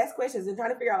for that. Ask questions and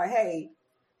trying to figure out like, hey,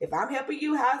 if I'm helping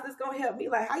you, how's this gonna help me?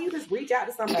 Like, how you just reach out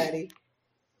to somebody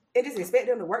and just expect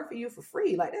them to work for you for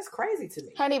free? Like, that's crazy to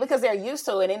me. Honey, because they're used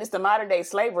to it, and it's the modern day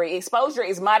slavery. Exposure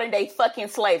is modern day fucking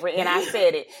slavery, and I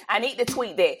said it. I need to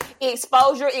tweet that.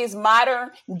 Exposure is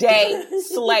modern day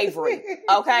slavery,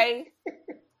 okay?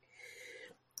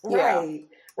 Right.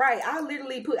 I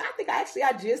literally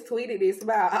I just tweeted this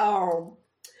about,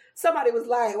 somebody was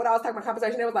like, when I was talking about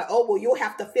conversation, they was like, oh, well, you'll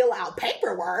have to fill out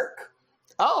paperwork.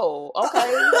 Oh, okay.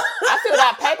 I filled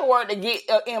out paperwork to get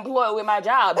employed with my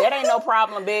job. That ain't no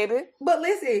problem, baby. But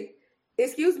listen,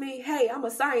 excuse me. Hey, I'm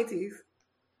a scientist.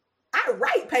 I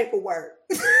write paperwork.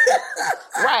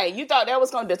 Right. You thought that was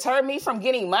going to deter me from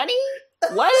getting money?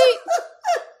 What?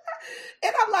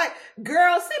 And I'm like,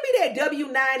 girl, send me that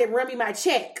W-9 and run me my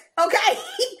check. Okay?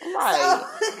 Right.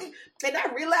 So, and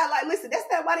I realized, like, listen, that's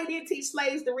not why they didn't teach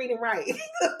slaves to read and write.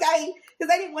 Okay? Because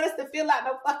they didn't want us to fill out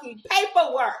no fucking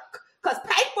paperwork. Because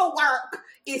paperwork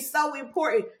is so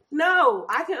important. No,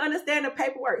 I can understand the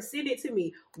paperwork. Send it to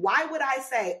me. Why would I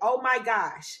say, oh my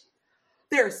gosh,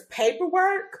 there's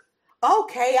paperwork?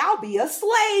 Okay, I'll be a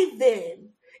slave then.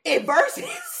 And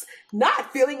versus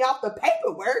not filling out the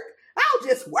paperwork, I'll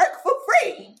just work for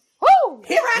free. Woo!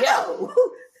 Here I go.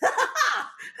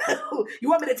 You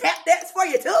want me to tap dance for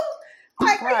you too?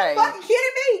 Like, are you fucking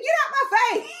kidding me? Get out my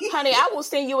face. Honey, I will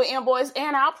send you an invoice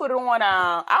and I'll put it on.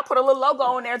 I'll put a little logo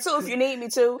on there too if you need me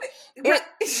to. It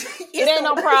ain't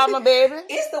no problem, baby.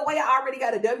 It's the way I already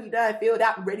got a W-9 filled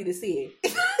out and ready to see it.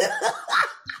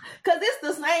 Because it's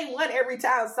the same one every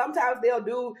time. Sometimes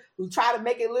they'll try to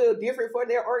make it a little different for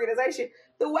their organization.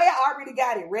 The way I already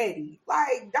got it ready.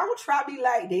 Like, don't try me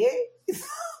like that.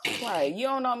 Right. You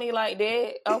don't know me like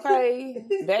that. Okay.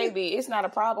 Baby, it's not a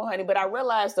problem, honey. But I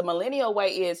realize the millennial way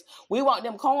is we want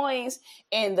them coins,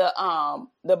 and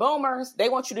the boomers, they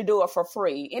want you to do it for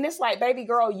free. And it's like, baby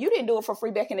girl, you didn't do it for free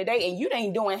back in the day, and you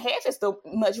ain't doing half as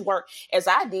much work as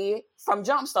I did from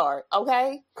Jumpstart.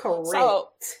 Okay. Correct. So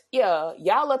yeah,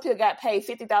 y'all up here got paid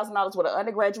 $50,000 with an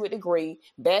undergraduate degree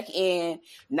back in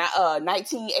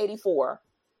 1984.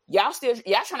 Y'all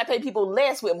trying to pay people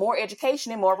less with more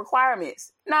education and more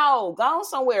requirements. No, go on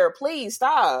somewhere. Please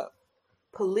stop.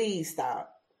 Please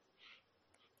stop.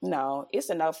 No, it's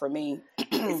a no for me.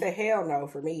 It's a hell no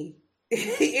for me.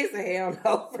 It's a hell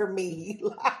no for me.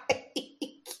 Like,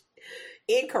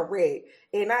 incorrect.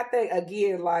 And I think,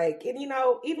 again, like, and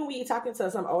even when you're talking to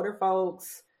some older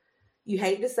folks, you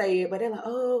hate to say it, but they're like,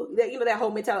 oh, that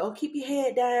whole mentality, oh, keep your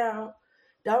head down.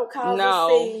 Don't cause a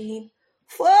scene.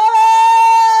 Fuck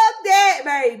that,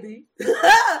 baby.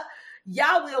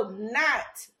 Y'all will not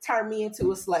turn me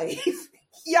into a slave.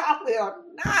 Y'all will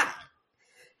not.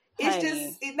 It's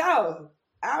Honey, just, no.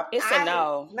 It's a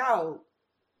no. No.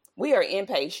 We are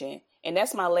impatient. And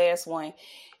that's my last one.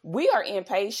 We are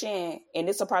impatient. And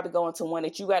this will probably go into one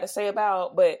that you got to say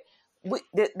about. But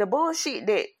the bullshit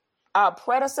that our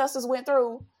predecessors went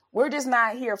through, we're just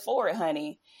not here for it,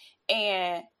 honey.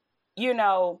 And,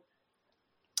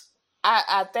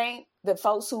 I think the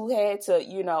folks who had to,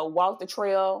 walk the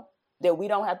trail, that we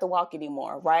don't have to walk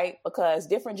anymore, right? Because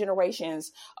different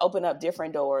generations open up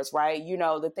different doors, right?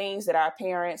 The things that our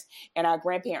parents and our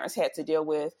grandparents had to deal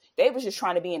with, they was just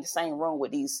trying to be in the same room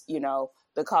with these,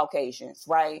 the Caucasians,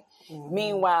 right? Mm-hmm.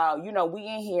 Meanwhile, we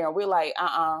in here and we're like,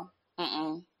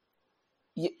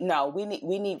 no, we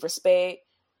need respect.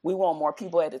 We want more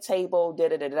people at the table,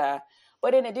 da-da-da-da.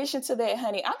 But in addition to that,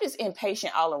 honey, I'm just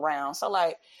impatient all around. So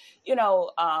like,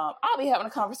 I'll be having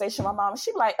a conversation with my mom.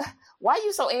 She be like, why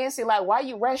you so antsy? Like, why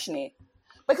you rushing it?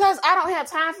 Because I don't have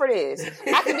time for this.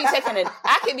 I could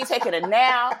be taking a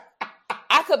nap.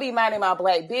 I could be minding my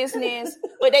black business.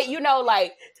 But they,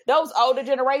 like those older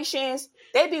generations,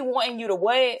 they be wanting you to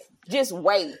what? Just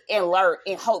wait and learn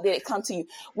and hope that it come to you.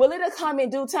 Will it come in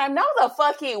due time? No, the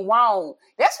fuck it won't.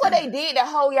 That's what they did to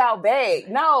hold y'all back.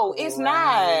 No, it's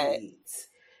not.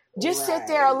 Just sit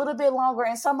there a little bit longer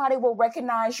and somebody will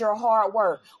recognize your hard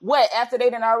work. What, after they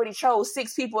done already chose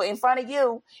 6 people in front of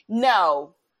you?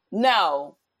 No.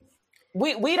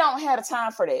 We don't have the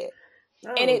time for that.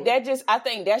 No. And I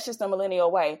think that's just the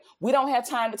millennial way. We don't have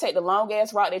time to take the long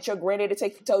ass route that your granddaddy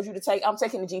told you to take. I'm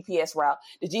taking the GPS route.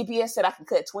 The GPS said I can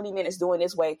cut 20 minutes doing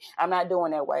this way. I'm not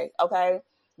doing that way. Okay.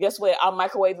 Guess what? I'm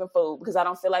microwaving food because I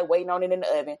don't feel like waiting on it in the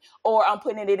oven, or I'm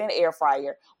putting it in the air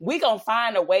fryer. We gonna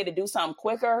find a way to do something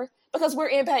quicker because we're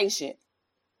impatient.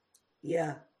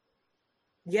 Yeah.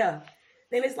 Then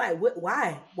it's like,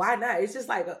 why not? It's just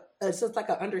like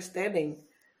an understanding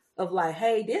of like,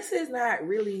 hey, this is not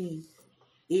really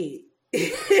it.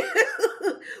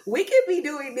 We could be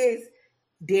doing this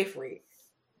different.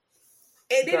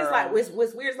 And then it's like,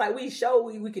 what's weird is like we show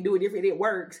we can do it different. It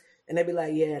works, and they be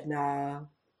like, yeah, nah.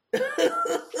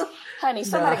 Honey,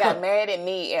 somebody got mad at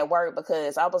me at work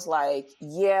because I was like,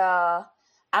 yeah,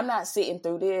 I'm not sitting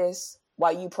through this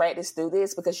while you practice through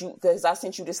this because I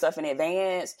sent you this stuff in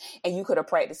advance and you could have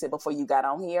practiced it before you got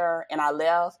on here, and I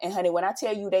left. And honey, when I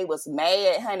tell you they was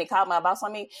mad, honey, called my boss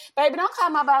on me. Baby, don't call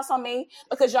my boss on me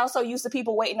because y'all so used to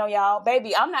people waiting on y'all.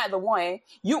 Baby, I'm not the one.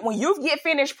 When you get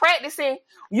finished practicing,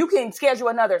 you can schedule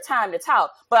another time to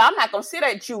talk. But I'm not going to sit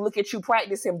at you, look at you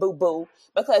practicing boo-boo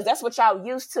because that's what y'all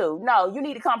used to. No, you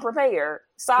need to come prepared.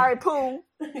 Sorry, Pooh.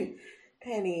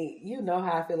 Honey, you know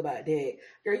how I feel about that.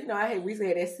 Girl, I had recently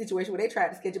had that situation where they tried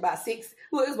to schedule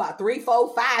about 3,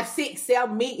 4, 5, 6,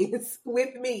 7 meetings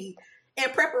with me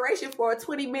in preparation for a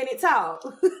 20-minute talk.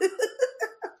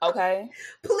 Okay.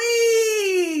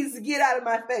 Please get out of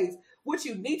my face. What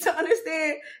you need to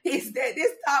understand is that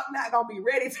this talk not going to be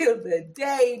ready till the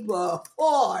day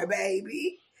before,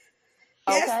 baby.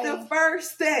 That's the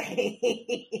first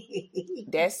thing.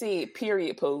 That's it,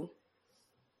 period, Pooh.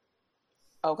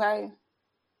 Okay.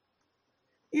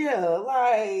 Yeah,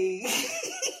 like,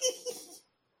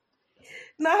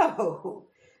 no.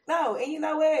 And you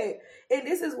know what? And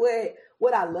this is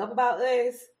what I love about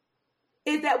us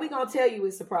is that we going to tell you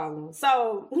it's a problem.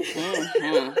 So,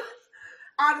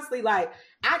 honestly, like,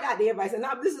 I got the invites, and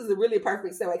now this is a really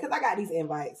perfect segue because I got these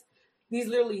invites. these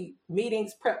literally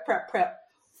meetings, prep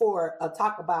for a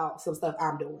talk about some stuff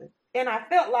I'm doing. And I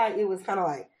felt like it was kind of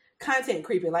like content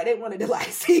creeping. Like they wanted to like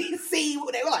see, they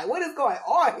were like, what is going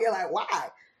on here? Like, why?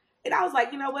 And I was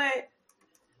like, you know what?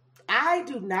 I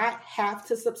do not have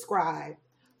to subscribe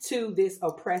to this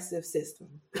oppressive system.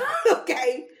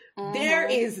 Okay? Mm-hmm. There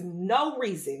is no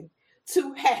reason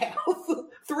to have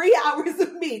 3 hours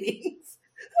of meetings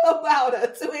about a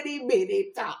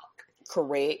 20-minute talk.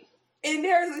 Correct. And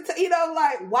there's,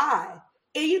 like, why?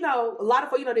 And, a lot of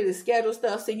folks, they just schedule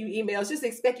stuff, send you emails, just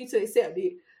expect you to accept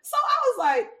it. So I was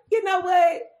like, you know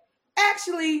what?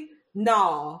 Actually,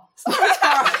 no. So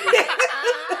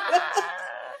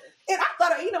and I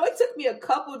thought, it took me a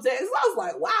couple days. So I was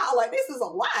like, wow, like, this is a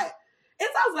lot. And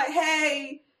so I was like,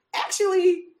 hey,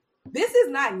 actually, this is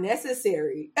not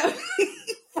necessary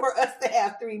for us to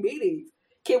have 3 meetings.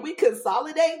 Can we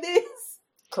consolidate this?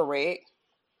 Correct.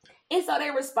 And so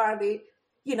they responded,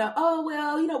 oh,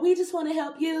 well, we just want to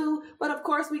help you. But of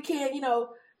course we can,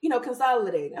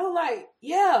 consolidate. I'm like,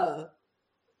 yeah.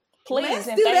 Please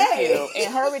and thank you.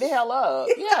 And hurry the hell up.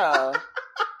 Yeah.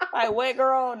 Like, what,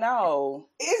 girl? No.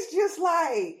 It's just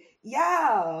like,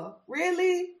 yeah,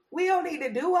 really? We don't need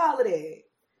to do all of that.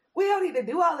 We don't need to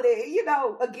do all of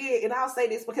that. Again, and I'll say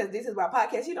this because this is my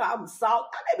podcast. I'm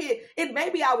salty.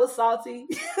 Maybe I was salty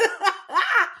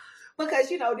because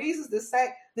these is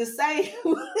the same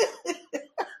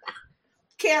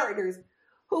characters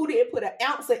who didn't put an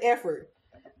ounce of effort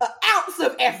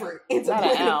into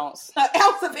an ounce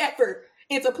of effort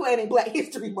into planning Black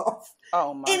History Month.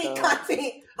 Oh my God.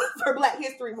 Content for Black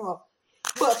History Month,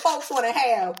 but folks want to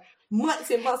have months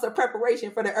and months of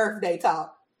preparation for the Earth Day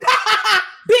talk.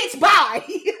 Bitch, bye.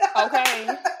 Okay.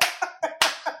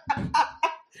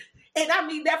 And I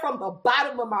mean that from the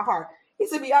bottom of my heart. And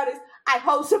to be honest, I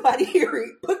hope somebody hear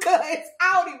it because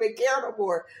I don't even care no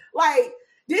more. Like,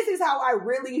 this is how I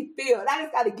really feel. And I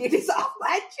just got to get this off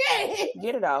my chest.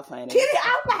 Get it off, honey. Get it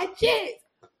off my chest.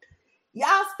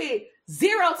 Y'all spent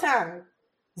zero time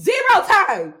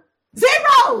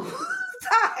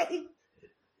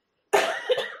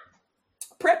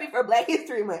prepping for Black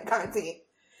History Month content.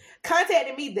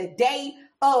 Contacted me the day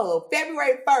of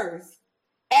February 1st,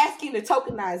 asking to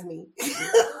tokenize me.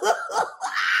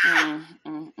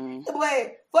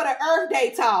 But for the Earth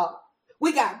Day talk,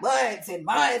 we got months and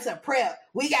months of prep.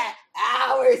 We got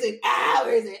hours and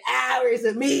hours and hours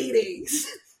of meetings.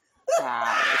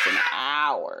 Hours and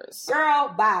hours.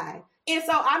 Girl, bye. And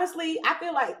so honestly, I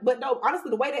feel like,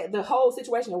 the way that the whole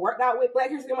situation worked out with Black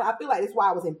History Month, I feel like that's why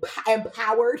I was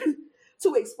empowered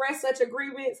to express such a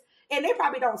grievance. And they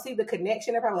probably don't see the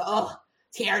connection. They're probably like, oh,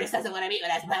 Tiara just doesn't want to meet with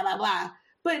us, blah, blah, blah.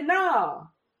 But no.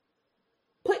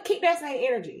 Keep that same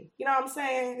energy. You know what I'm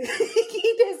saying?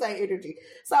 Keep that same energy.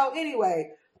 So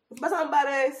anyway, but something about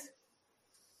us,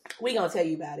 we gonna tell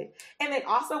you about it. And then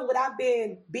also what I've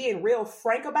been being real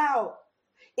frank about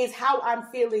is how I'm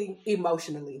feeling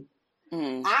emotionally.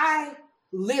 I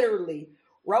literally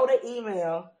wrote an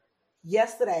email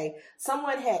yesterday.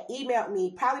 Someone had emailed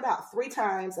me probably about 3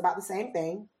 times about the same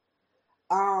thing.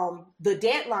 The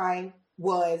deadline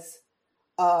was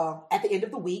at the end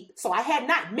of the week. So I had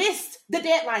not missed the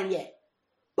deadline yet.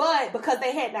 But because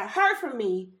they had not heard from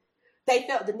me, they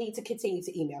felt the need to continue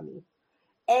to email me.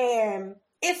 And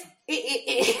it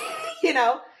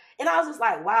and I was just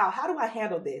like, wow, how do I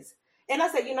handle this? And I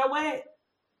said, you know what?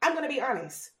 I'm going to be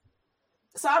honest.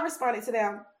 So I responded to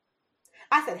them.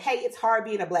 I said, hey, it's hard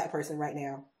being a Black person right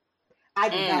now. I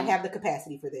do not have the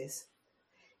capacity for this.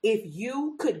 If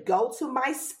you could go to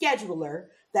my scheduler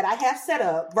that I have set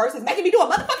up versus making me do a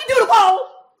motherfucking doodle poll.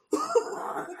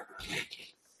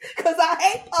 Because I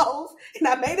hate polls and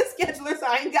I made a scheduler so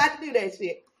I ain't got to do that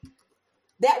shit.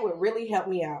 That would really help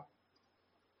me out.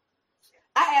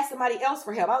 I asked somebody else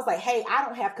for help. I was like, hey, I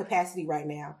don't have capacity right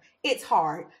now. It's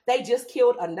hard. They just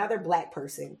killed another Black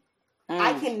person.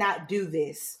 I cannot do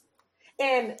this.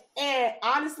 And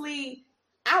honestly,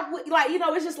 I would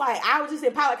it's just like, I was just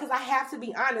empowered because I have to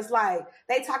be honest. Like,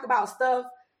 they talk about stuff,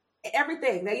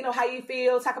 everything. They, how you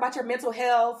feel, talk about your mental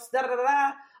health, da da da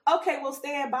da. Okay, well,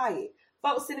 stand by it.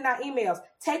 Folks sending out emails.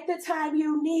 Take the time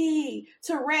you need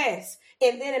to rest.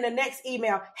 And then in the next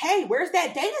email, hey, where's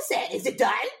that data set? Is it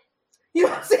done? You know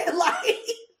what I'm saying? Like,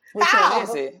 which one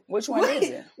is it? Which one is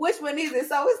it? Which one is it?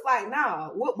 So it's like, nah,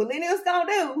 what millennials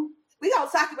gonna do? We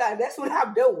gonna talk about it. That's what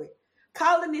I'm doing.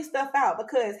 Calling this stuff out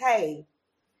because, hey,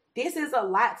 this is a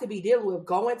lot to be dealing with.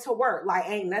 Going to work, like,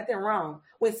 ain't nothing wrong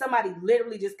when somebody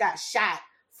literally just got shot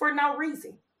for no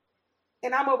reason.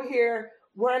 And I'm over here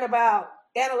worrying about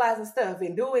analyzing stuff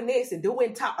and doing this and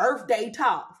doing Earth Day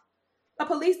talks. The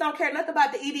police don't care nothing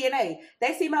about the eDNA.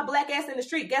 They see my Black ass in the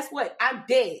street. Guess what? I'm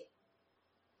dead.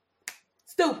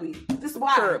 stupid. This is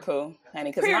why. Period, poo,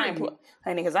 honey.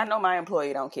 Because I know my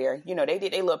employee don't care. You know, they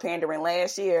did their little pandering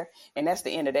last year, and that's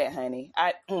the end of that, honey.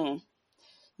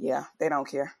 Yeah, they don't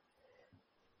care.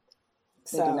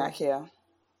 They do not care.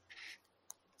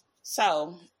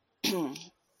 So,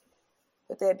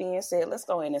 with that being said, let's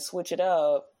go in and switch it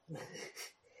up.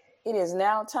 It is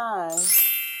now time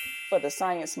for the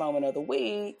science moment of the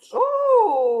week.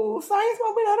 Ooh, science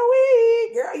moment of the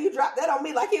week. Girl, you dropped that on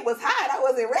me like it was hot. I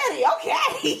wasn't ready.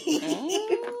 Okay.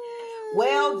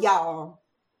 Well, y'all,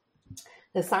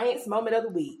 the science moment of the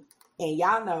week. And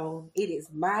y'all know it is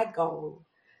my goal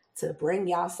to bring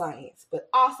y'all science, but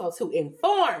also to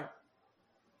inform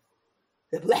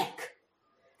the Black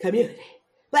community,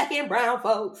 Black and brown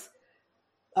folks,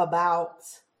 about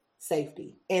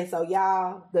safety. And so,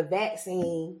 y'all, the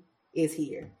vaccine is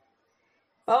here.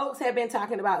 Folks have been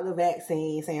talking about the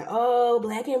vaccine, saying, oh,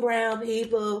 Black and brown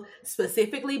people,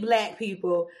 specifically Black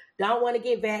people, don't want to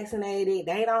get vaccinated.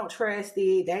 They don't trust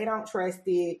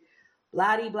it.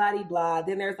 Blah, blah, blah.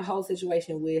 Then there's the whole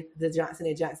situation with the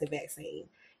Johnson & Johnson vaccine.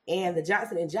 And the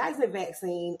Johnson & Johnson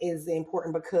vaccine is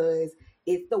important because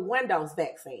it's the one-dose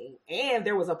vaccine. And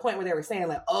there was a point where they were saying,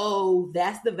 like, oh,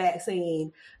 that's the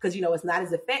vaccine because, you know, it's not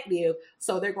as effective.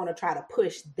 So they're going to try to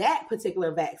push that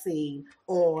particular vaccine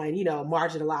on, you know,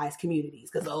 marginalized communities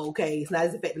because, oh, okay, it's not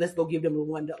as effective. Let's go give them the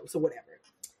one dose or whatever.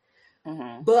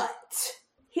 Mm-hmm. But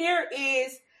here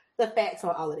is the facts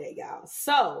on all of that, y'all.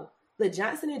 So the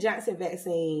Johnson & Johnson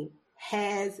vaccine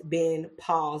has been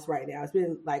paused right now. It's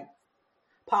been like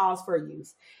paused for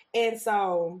use. And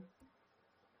so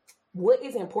what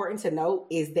is important to note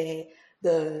is that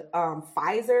the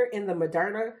Pfizer and the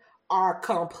Moderna are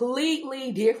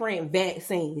completely different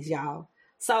vaccines, y'all.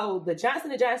 So the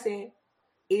Johnson & Johnson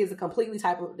is a completely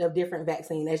type of different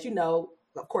vaccine. As you know,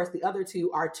 of course, the other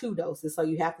two are 2 doses. So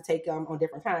you have to take them on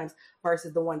different times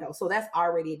versus the 1 dose. So that's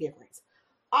already a difference.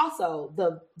 Also,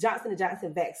 the Johnson &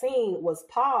 Johnson vaccine was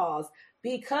paused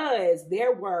because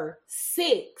there were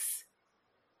 6,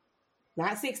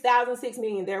 not 6,000, 6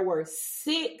 million. There were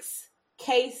 6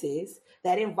 cases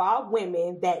that involved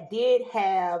women that did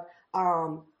have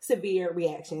severe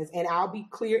reactions. And I'll be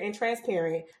clear and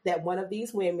transparent that one of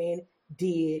these women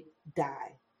did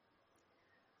die.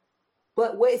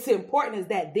 But what's important is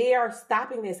that they are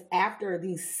stopping this after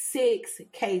these 6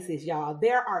 cases, y'all.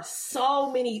 There are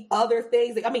so many other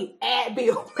things. I mean,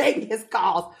 Advil maybe has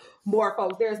caused more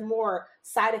folks. There's more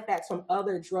side effects from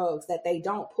other drugs that they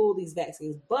don't pull these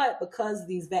vaccines. But because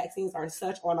these vaccines are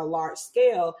such on a large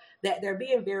scale that they're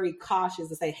being very cautious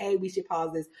to say, hey, we should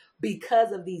pause this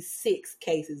because of these 6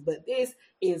 cases. But this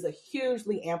is a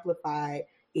hugely amplified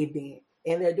event.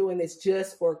 And they're doing this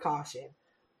just for caution.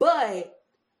 But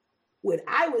what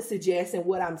I would suggest and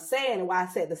what I'm saying and why I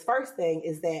said this first thing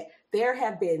is that there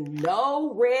have been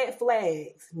no red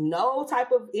flags, no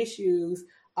type of issues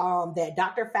that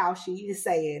Dr. Fauci is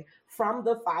saying from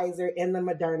the Pfizer and the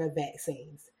Moderna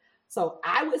vaccines. So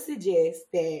I would suggest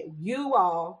that you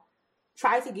all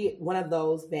try to get one of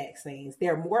those vaccines.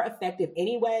 They're more effective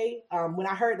anyway. When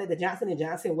I heard that the Johnson &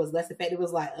 Johnson was less effective, it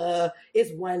was like,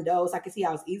 it's 1 dose. I can see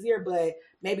how it's easier, but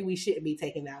maybe we shouldn't be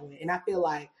taking that one. And I feel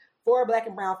like for Black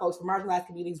and brown folks, for marginalized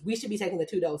communities, we should be taking the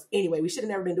 2 dose anyway. We should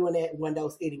have never been doing that 1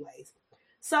 dose anyways.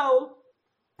 So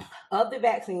of the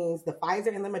vaccines, the Pfizer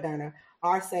and the Moderna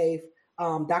are safe.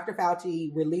 Dr.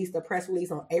 Fauci released a press release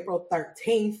on April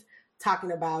 13th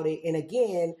talking about it. And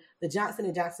again, the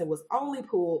Johnson & Johnson was only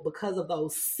pulled because of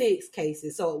those 6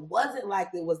 cases. So it wasn't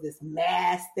like there was this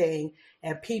mass thing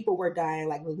and people were dying,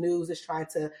 like the news is trying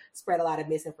to spread a lot of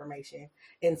misinformation.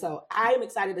 And so I am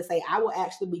excited to say I will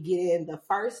actually be getting the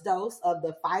first dose of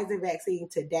the Pfizer vaccine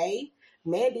today.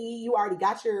 Mandy, you already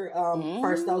got your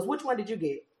first dose. Which one did you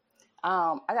get?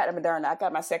 I got the Moderna. I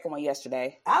got my second one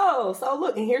yesterday. Oh, so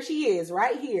look, and here she is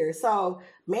right here. So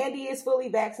Mandy is fully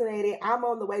vaccinated. I'm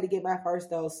on the way to get my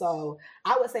first dose. So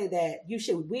I would say that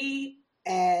we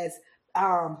as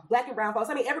Black and brown folks,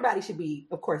 I mean, everybody should be,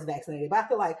 of course, vaccinated. But I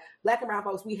feel like Black and brown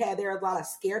folks, there are a lot of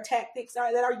scare tactics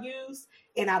that are used,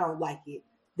 and I don't like it.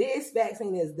 This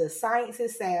vaccine the science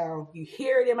is sound. You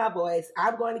hear it in my voice.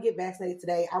 I'm going to get vaccinated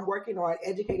today. I'm working on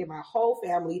educating my whole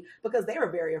family because they were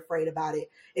very afraid about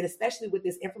it. And especially with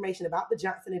this information about the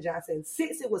Johnson & Johnson,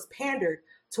 since it was pandered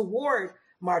toward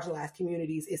marginalized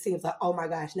communities, it seems like, oh my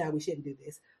gosh, now we shouldn't do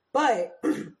this. But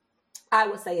I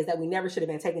would say is that we never should have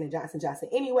been taking the Johnson & Johnson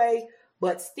anyway,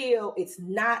 but still, it's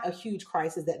not a huge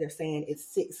crisis that they're saying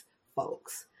it's 6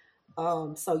 folks.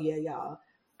 So yeah, y'all.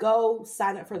 Go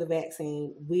sign up for the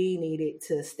vaccine. We need it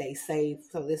to stay safe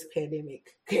so this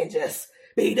pandemic can just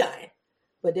be done.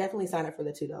 But definitely sign up for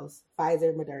the 2 dose.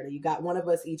 Pfizer, Moderna. You got one of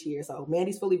us each year. So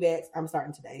Mandy's fully vaxxed. I'm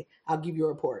starting today. I'll give you a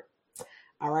report.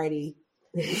 Alrighty.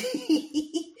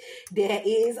 That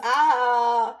is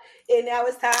all. And now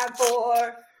it's time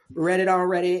for Reddit on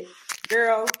Reddit.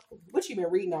 Girl, what you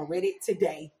been reading on Reddit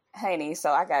today? Honey,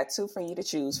 so I got 2 for you to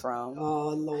choose from. Oh,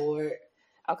 Lord.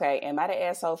 Okay, am I the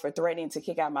asshole for threatening to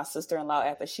kick out my sister-in-law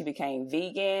after she became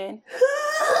vegan?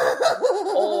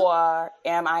 Or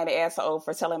am I the asshole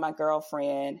for telling my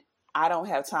girlfriend I don't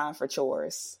have time for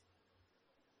chores?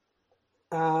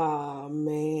 Oh,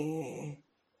 man.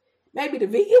 Maybe the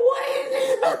vegan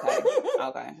one.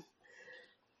 Okay.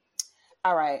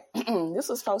 All right. This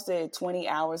was posted 20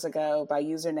 hours ago by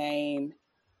username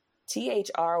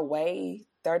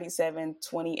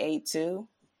THRWay37282.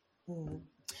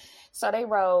 So they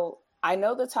wrote, I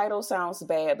know the title sounds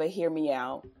bad, but hear me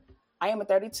out. I am a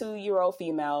 32-year-old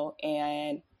female,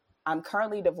 and I'm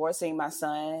currently divorcing my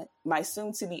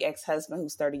soon-to-be ex-husband,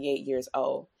 who's 38 years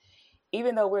old.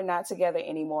 Even though we're not together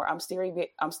anymore, I'm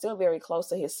still very close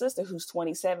to his sister, who's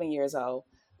 27 years old.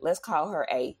 Let's call her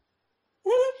A.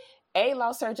 A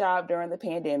lost her job during the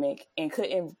pandemic and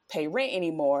couldn't pay rent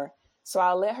anymore, so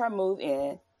I let her move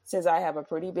in since I have a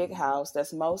pretty big house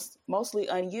that's mostly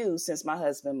unused since my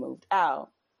husband moved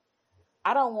out.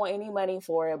 I don't want any money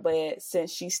for it, but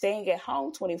since she's staying at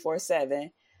home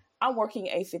 24/7, I'm working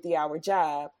a 50-hour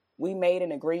job. We made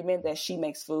an agreement that she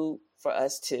makes food for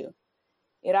us too.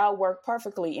 It all worked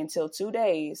perfectly until 2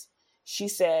 days. She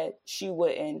said she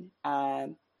wouldn't,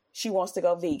 she wants to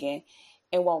go vegan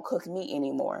and won't cook meat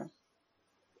anymore.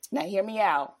 Now hear me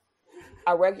out.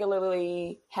 I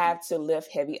regularly have to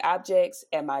lift heavy objects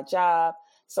at my job,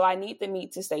 so I need the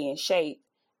meat to stay in shape.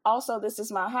 Also, this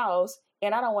is my house,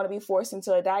 and I don't want to be forced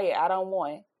into a diet I don't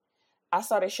want. I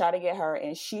started shouting at her,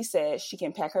 and she said she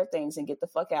can pack her things and get the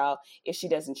fuck out if she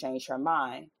doesn't change her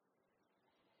mind.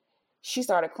 She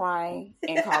started crying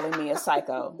and calling me a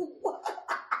psycho.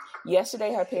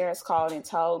 Yesterday, her parents called and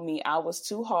told me I was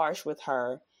too harsh with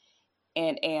her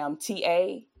and am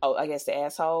TA, I guess the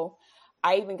asshole.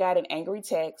 I even got an angry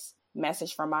text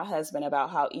message from my husband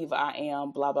about how evil I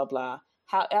am, blah, blah, blah.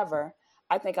 However,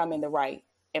 I think I'm in the right.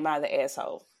 Am I the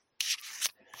asshole?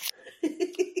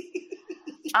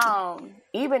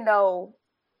 Even though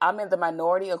I'm in the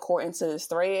minority according to this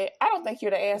thread, I don't think you're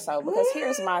the asshole, because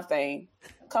here's my thing.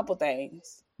 Couple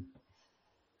things.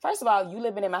 First of all, you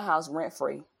living in my house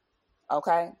rent-free.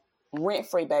 Okay?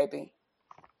 Rent-free, baby.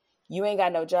 You ain't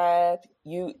got no job.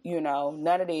 You know,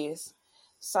 none of this.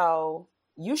 So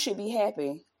you should be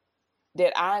happy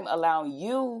that I'm allowing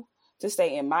you to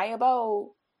stay in my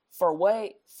abode for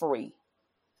what? Free.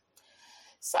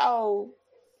 So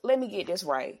let me get this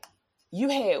right. You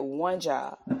had one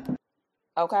job.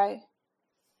 Okay?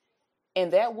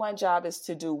 And that one job is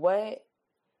to do what?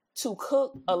 To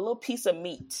cook a little piece of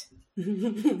meat.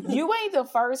 You ain't the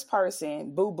first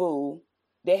person, boo-boo,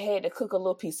 that had to cook a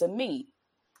little piece of meat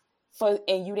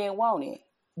and you didn't want it.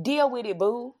 Deal with it,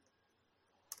 boo.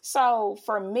 So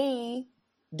for me,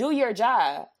 do your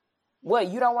job. What,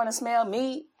 you don't want to smell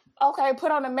meat? Okay,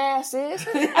 put on a mask, sis.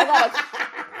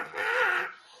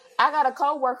 I got a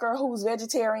coworker who's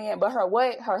vegetarian, but her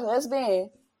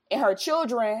husband and her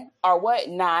children are what?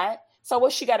 Not. So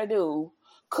what she got to do?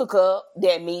 Cook up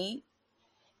that meat.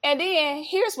 And then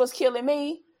here's what's killing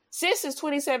me. Sis is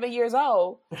 27 years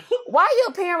old. Why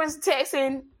your parents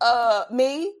texting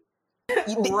me?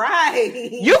 Right.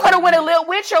 You could have went and lived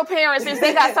with your parents since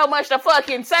they got so much to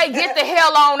fucking say. Get the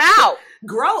hell on out.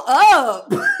 Grow up.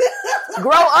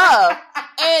 Grow up.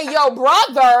 And your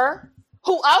brother,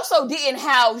 who also didn't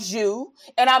house you,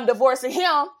 and I'm divorcing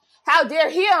him, how dare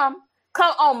him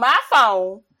come on my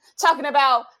phone talking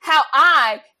about how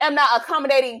I am not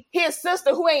accommodating his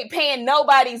sister who ain't paying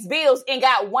nobody's bills and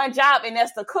got one job, and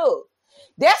that's to cook.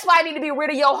 That's why I need to be rid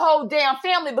of your whole damn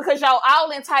family, because y'all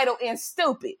all entitled and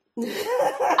stupid. All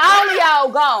of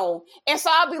y'all gone. And so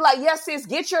I'll be like, yes, sis,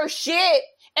 get your shit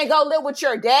and go live with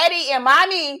your daddy and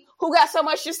mommy who got so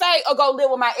much to say, or go live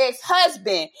with my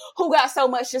ex-husband who got so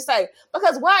much to say.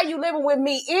 Because why are you living with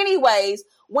me anyways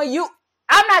when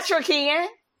I'm not your kin.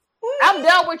 I'm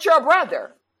done with your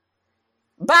brother.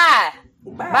 Bye.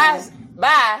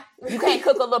 You can't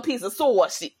cook a little piece of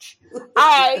sausage. All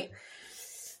right.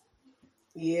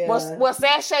 Yeah. Well,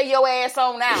 sashay your ass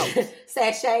on out.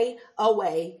 Sashay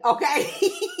away. Okay.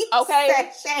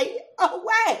 Okay. Sashay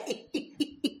away.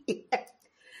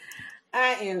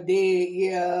 I am dead.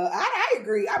 Yeah. I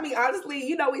agree. I mean, honestly,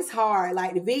 it's hard.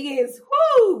 Like the vegans,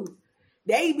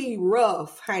 they be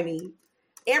rough, honey.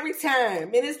 Every time.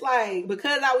 And it's like,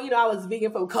 because I was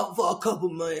vegan for a couple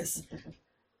months.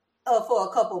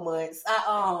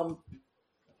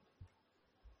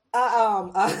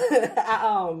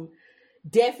 I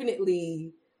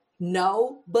definitely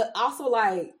no, but also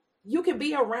like you can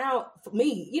be around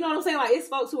me. You know what I'm saying? Like it's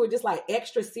folks who are just like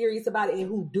extra serious about it and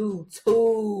who do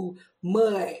too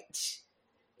much.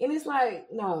 And it's like,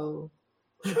 no.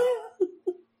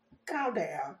 Calm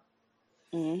down.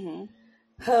 Mm-hmm.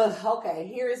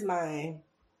 Okay, here is mine.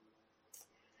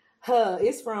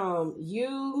 It's from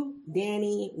you,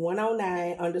 Danny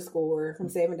 109 _ from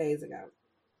 7 days ago.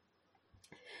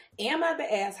 Am I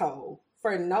the asshole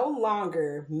for no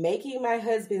longer making my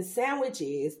husband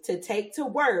sandwiches to take to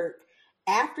work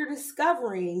after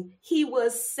discovering he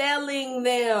was selling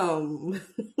them?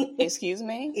 Excuse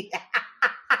me?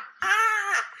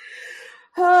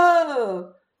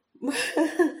 Oh.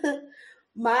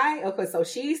 Okay, so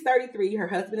she's 33, her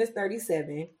husband is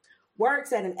 37,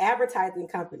 works at an advertising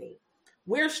company.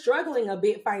 We're struggling a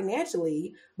bit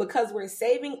financially because we're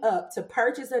saving up to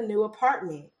purchase a new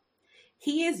apartment.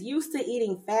 He is used to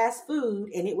eating fast food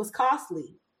and it was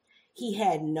costly. He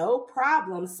had no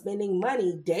problem spending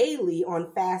money daily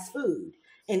on fast food.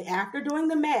 And after doing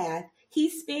the math, he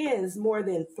spends more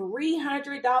than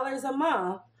 $300 a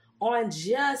month on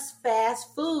just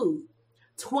fast food.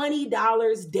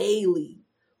 $20 daily.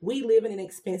 We live in an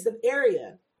expensive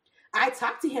area. I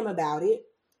talked to him about it.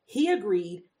 He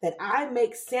agreed that I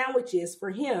make sandwiches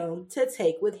for him to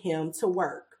take with him to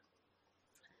work.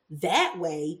 That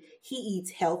way, he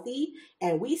eats healthy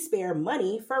and we spare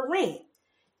money for rent.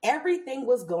 Everything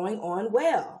was going on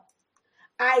well.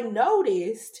 I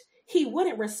noticed he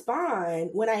wouldn't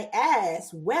respond when I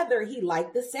asked whether he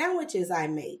liked the sandwiches I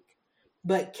make,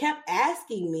 but kept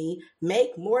asking me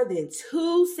make more than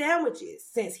 2 sandwiches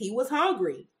since he was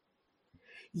hungry.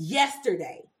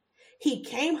 Yesterday, he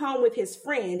came home with his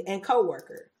friend and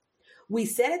coworker. We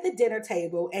sat at the dinner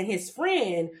table and his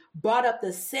friend brought up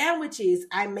the sandwiches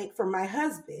I make for my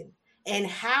husband and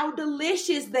how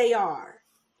delicious they are.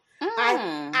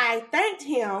 I thanked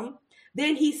him.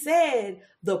 Then he said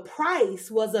the price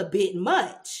was a bit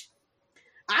much.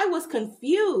 I was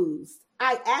confused.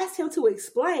 I asked him to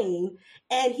explain,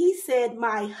 and he said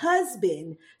my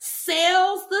husband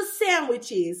sells the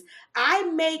sandwiches I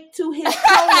make to his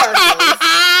coworkers.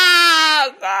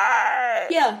 Oh,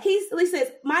 God. Yeah, he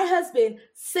says my husband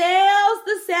sells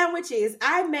the sandwiches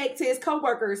I make to his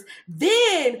coworkers,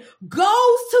 then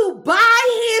goes to buy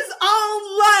his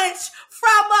own lunch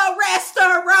from a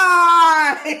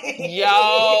restaurant.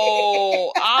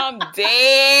 Yo, I'm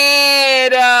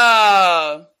dead.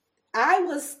 I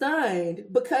was stunned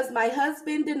because my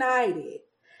husband denied it.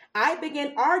 I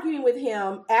began arguing with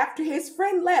him after his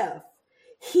friend left.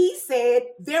 He said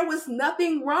there was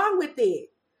nothing wrong with it.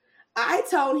 I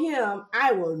told him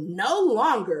I will no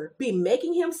longer be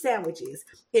making him sandwiches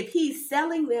if he's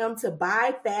selling them to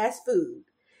buy fast food.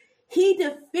 He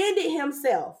defended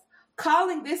himself,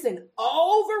 calling this an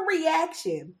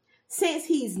overreaction since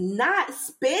he's not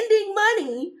spending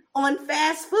money on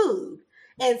fast food,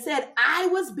 and said I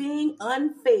was being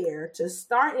unfair to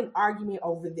start an argument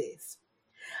over this.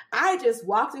 I just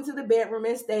walked into the bedroom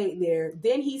and stayed there.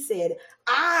 Then he said,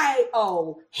 I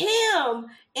owe him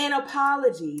an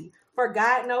apology for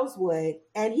God knows what.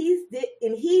 And he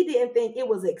didn't think it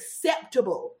was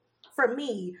acceptable for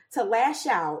me to lash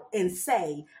out and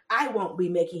say, I won't be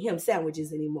making him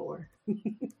sandwiches anymore.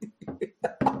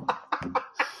 Oh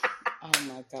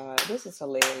my God, this is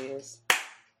hilarious.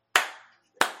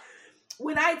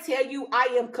 When I tell you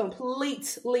I am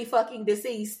completely fucking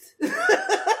deceased.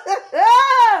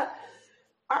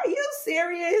 Are you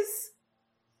serious?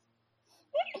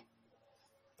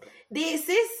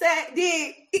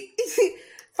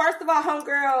 First of all,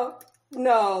 homegirl,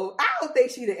 no, I don't think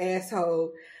she the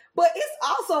asshole. But it's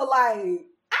also like,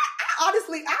 I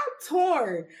honestly, I'm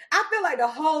torn. I feel like the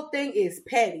whole thing is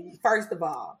petty, first of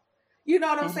all. You know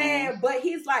what I'm saying? But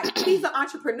he's an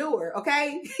entrepreneur,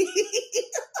 okay?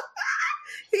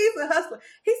 He's a hustler.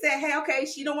 He said, hey, okay,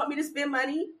 she don't want me to spend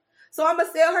money, so I'm going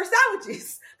to sell her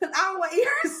sandwiches because I don't want to eat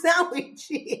her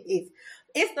sandwiches.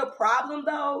 It's the problem,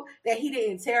 though, that he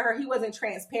didn't tell her. He wasn't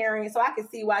transparent, so I can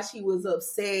see why she was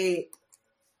upset.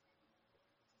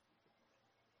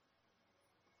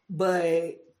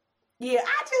 But, yeah,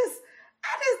 I just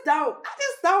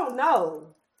don't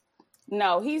know.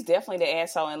 No, he's definitely the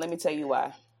asshole, and let me tell you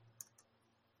why.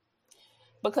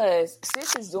 Because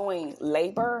sis is doing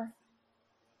labor,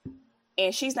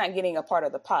 and she's not getting a part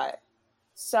of the pot.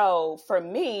 So for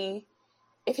me,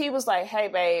 if he was like, hey,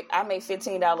 babe, I made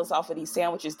 $15 off of these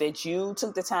sandwiches that you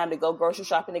took the time to go grocery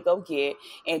shopping to go get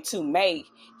and to make,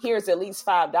 here's at least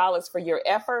 $5 for your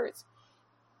efforts.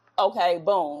 Okay,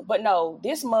 boom. But no,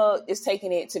 this mug is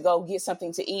taking it to go get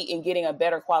something to eat and getting a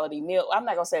better quality meal. I'm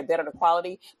not going to say better the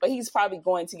quality, but he's probably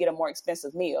going to get a more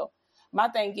expensive meal. My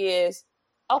thing is,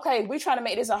 okay, we're trying to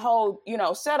make this a whole,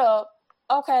 setup.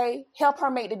 Okay, help her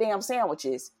make the damn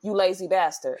sandwiches, you lazy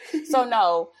bastard. So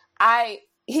no,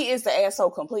 he is the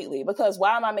asshole completely, because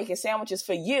why am I making sandwiches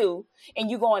for you and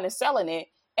you going and selling it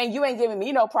and you ain't giving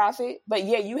me no profit, but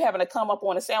yeah, you having to come up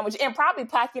on a sandwich and probably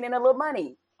pocketing a little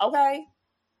money. Okay.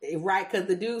 Right, because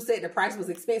the dude said the price was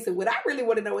expensive. What I really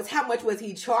want to know is how much was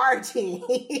he charging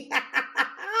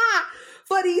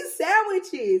for these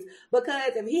sandwiches?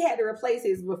 Because if he had to replace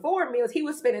his before meals, he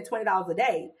was spending $20 a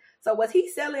day. So was he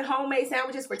selling homemade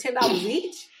sandwiches for $10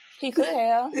 each? He could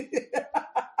have.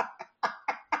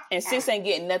 And sis ain't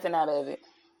getting nothing out of it.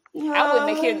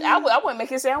 I wouldn't make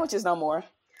his sandwiches no more.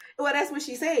 Well, that's what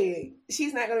she said.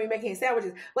 She's not going to be making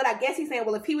sandwiches. But I guess he's saying,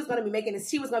 well, if he was going to be making this,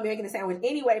 she was going to be making a sandwich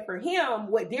anyway for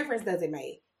him. What difference does it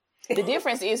make? The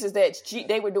difference is that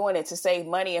they were doing it to save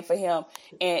money and for him.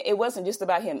 And it wasn't just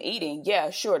about him eating.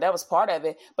 Yeah, sure, that was part of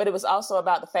it. But it was also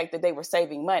about the fact that they were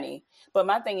saving money. But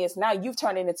my thing is, now you've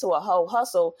turned it into a whole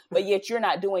hustle, but yet you're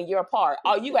not doing your part.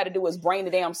 All you got to do is bring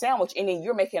the damn sandwich, and then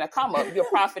you're making a come up. You're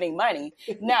profiting money.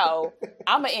 No,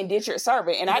 I'm an indentured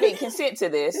servant, and I didn't consent to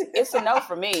this. It's a no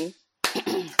for me.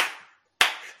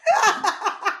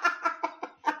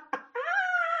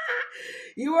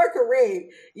 You are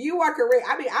correct. You are correct.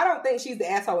 I mean, I don't think she's the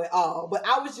asshole at all, but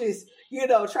I was just,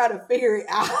 trying to figure it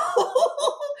out.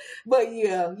 But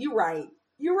yeah, you're right.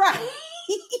 You're right.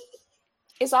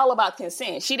 It's all about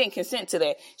consent. She didn't consent to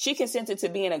that. She consented to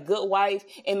being a good wife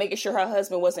and making sure her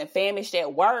husband wasn't famished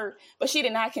at work, but she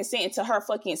did not consent to her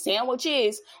fucking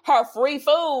sandwiches, her free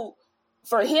food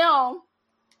for him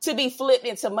to be flipped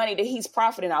into money that he's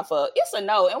profiting off of. It's a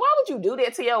no. And why would you do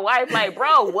that to your wife? Like,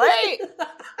 bro, what?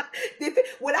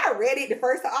 When I read it the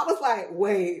first time, I was like,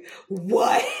 wait,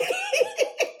 what?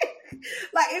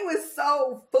 Like, it was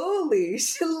so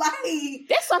foolish. Like,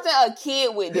 that's something a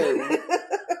kid would do.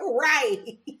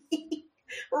 Right.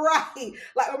 Right.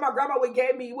 Like when my grandma would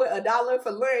give me $1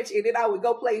 for lunch and then I would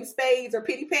go play spades or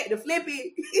pity pat to flip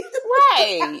it.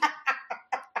 Right.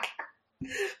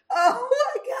 Oh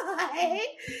my God.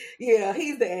 Yeah,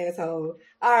 he's the asshole.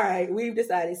 All right, we've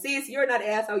decided. Sis, you're not an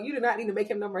asshole. You do not need to make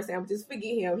him no more sandwiches.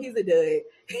 Forget him. He's a dud.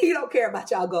 He don't care about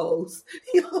y'all goals.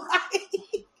 He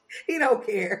don't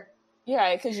care.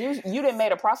 Yeah, because you didn't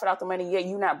make a profit off the money yet.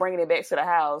 You not bringing it back to the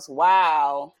house.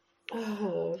 Wow.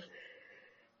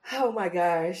 Oh my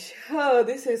gosh. Oh,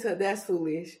 that's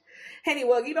foolish. Henny,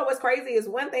 well, you know what's crazy is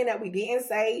one thing that we didn't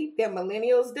say that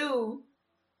millennials do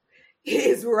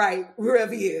is write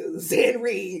reviews and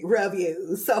read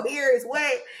reviews. So here is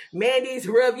what Mandy's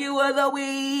review of the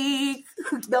week.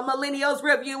 The millennials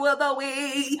review of the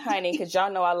week. Honey, because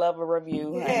y'all know I love a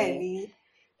review, honey.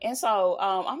 And so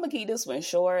I'm going to keep this one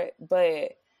short,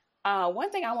 but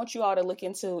one thing I want you all to look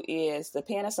into is the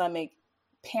Panasonic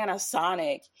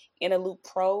Interloop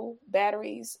Pro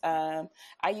batteries. I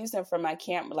use them for my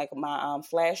camera, like my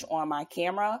flash on my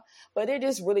camera, but they're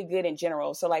just really good in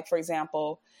general. So like, for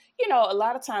example, a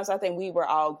lot of times I think we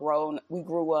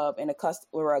grew up and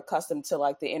we were accustomed to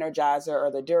like the Energizer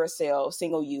or the Duracell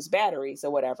single-use batteries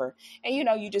or whatever. And,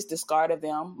 you just discarded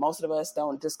them. Most of us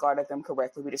don't discard them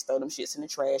correctly. We just throw them shits in the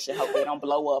trash and hope they don't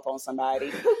blow up on somebody.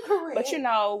 Correct.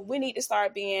 But, we need to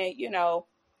start being,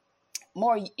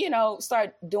 more,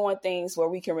 start doing things where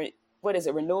we can,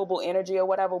 renewable energy or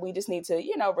whatever. We just need to,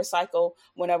 recycle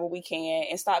whenever we can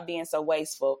and stop being so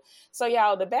wasteful. So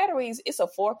y'all, the batteries, it's a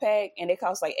 4-pack and it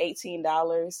costs like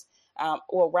 $18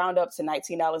 or round up to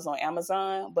 $19 on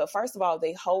Amazon. But first of all,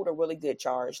 they hold a really good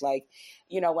charge. Like,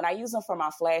 when I use them for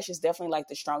my flash, it's definitely like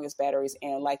the strongest batteries.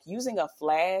 And like using a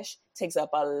flash takes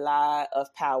up a lot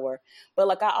of power. But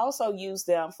like I also use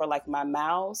them for like my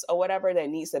mouse or whatever that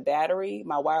needs a battery,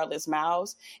 my wireless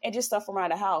mouse, and just stuff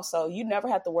around the house. So you never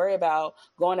have to worry about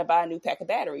going to buy a new pack of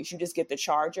batteries. You just get the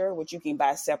charger, which you can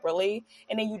buy separately,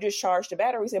 and then you just charge the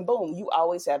batteries and boom, you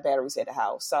always have batteries at the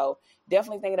house. So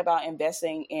definitely thinking about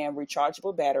investing in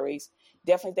rechargeable batteries.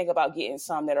 Definitely think about getting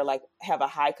some that are like have a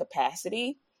high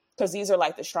capacity, because these are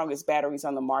like the strongest batteries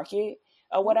on the market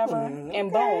or whatever. Okay.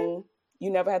 And boom, you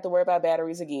never have to worry about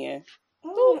batteries again.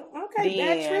 Okay,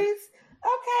 batteries.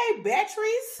 Okay,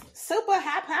 batteries. Super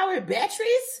high-powered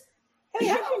batteries. Hey,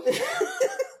 I'm trying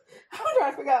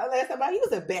to figure out the last time I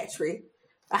used a battery.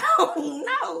 I don't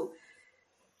know.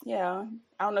 Yeah,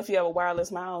 I don't know if you have a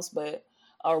wireless mouse, but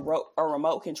or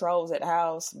remote controls at the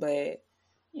house, but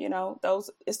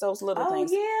it's those little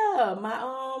things. Oh yeah,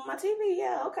 my TV.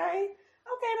 Yeah, okay,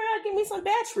 man, give me some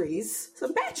batteries.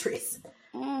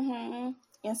 Mm-hmm.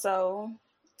 And so,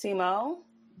 Timo,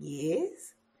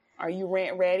 Yes. Are you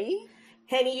rent ready?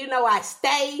 Honey, you know I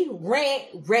stay rent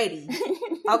ready.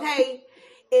 Okay?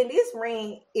 And this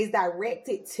rant is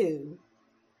directed to,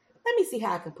 let me see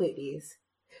how I can put this.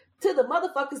 To the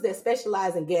motherfuckers that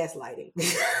specialize in gaslighting.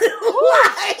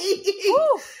 Like,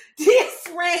 this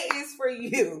rant is for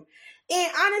you.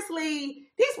 And honestly,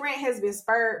 this rant has been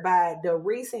spurred by the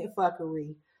recent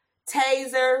fuckery.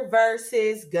 Taser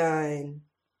versus gun.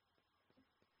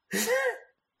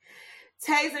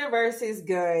 Taser versus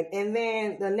gun. And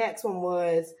then the next one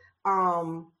was,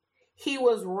 he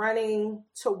was running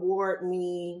toward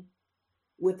me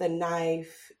with a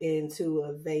knife into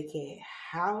a vacant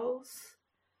house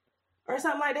or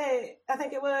something like that. I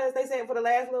think it was. They said for the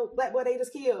last little black boy they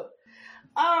just killed.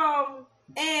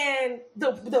 And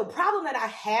the problem that I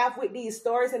have with these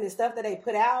stories and the stuff that they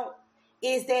put out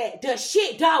is that the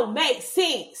shit don't make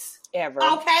sense. Ever.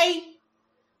 Okay?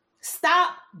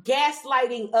 Stop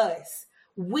gaslighting us.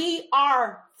 We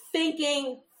are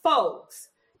thinking folks.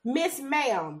 Miss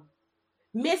ma'am.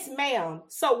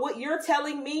 So what you're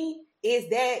telling me is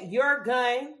that your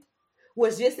gun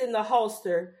was just in the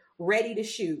holster, ready to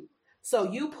shoot.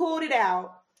 So you pulled it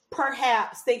out,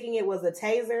 perhaps thinking it was a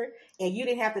taser, and you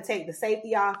didn't have to take the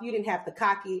safety off, you didn't have to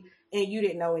cock it, and you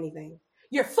didn't know anything.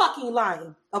 You're fucking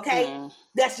lying, okay?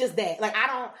 That's just that.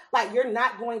 You're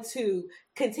not going to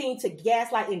continue to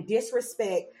gaslight and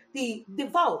disrespect the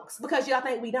folks because y'all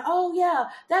think we know, oh yeah,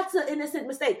 that's an innocent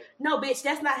mistake. No, bitch,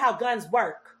 that's not how guns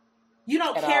work. You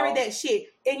don't carry that shit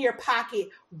in your pocket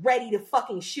ready to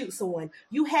fucking shoot someone.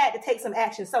 You had to take some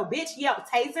action. So bitch yelled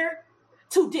taser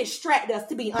to distract us,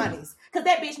 to be honest. Because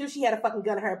that bitch knew she had a fucking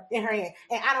gun in her hand.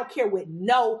 And I don't care what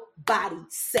nobody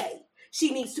say.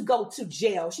 She needs to go to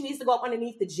jail. She needs to go up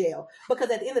underneath the jail. Because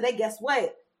at the end of the day, guess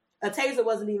what? A taser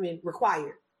wasn't even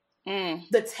required.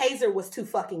 The taser was too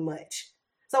fucking much.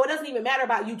 So it doesn't even matter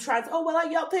about you trying to, I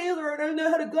yelled taser and I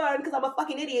know how to gun because I'm a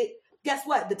fucking idiot. Guess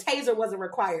what? The taser wasn't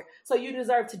required. So you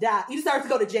deserve to die. You deserve to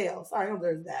go to jail. Sorry, I don't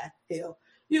deserve to die. Hell.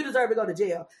 You deserve to go to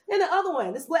jail. And the other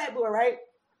one, this black boy, right?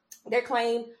 They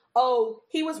claim,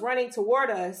 he was running toward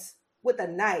us with a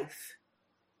knife.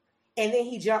 And then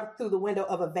he jumped through the window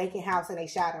of a vacant house and they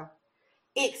shot him.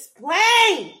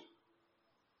 Explain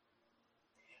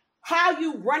how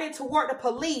you running toward the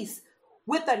police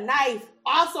with a knife,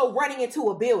 also running into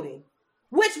a building.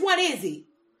 Which one is he?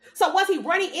 So was he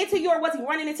running into you or was he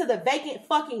running into the vacant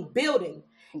fucking building?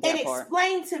 And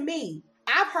explain to me,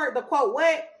 I've heard the quote,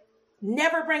 what?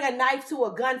 Never bring a knife to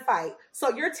a gunfight. So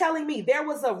you're telling me there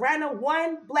was a random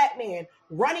one black man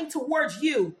running towards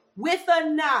you with a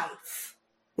knife.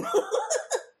 With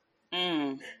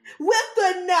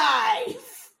a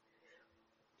knife.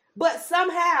 But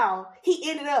somehow he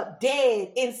ended up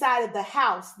dead inside of the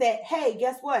house that, hey,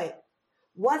 guess what?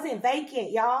 Wasn't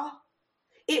vacant, y'all.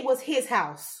 It was his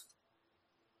house.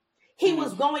 He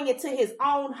was going into his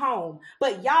own home.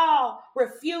 But y'all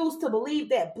refuse to believe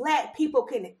that black people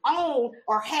can own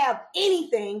or have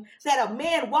anything, that a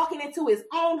man walking into his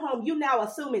own home, you now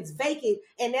assume it's vacant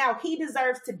and now he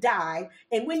deserves to die.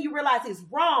 And when you realize it's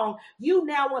wrong, you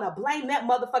now want to blame that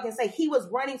motherfucker and say he was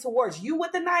running towards you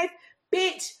with a knife.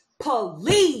 Bitch,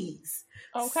 please.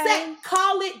 Okay.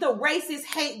 Call it the racist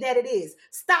hate that it is.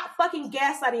 Stop fucking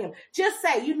gaslighting him. Just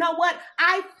say, you know what?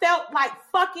 I felt like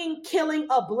fucking killing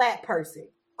a black person.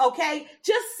 Okay?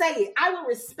 Just say it. I will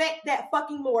respect that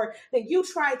fucking more than you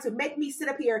trying to make me sit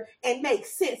up here and make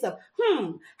sense of,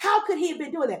 how could he have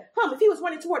been doing that? If he was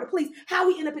running toward the police, how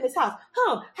he ended up in his house?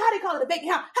 How they call it a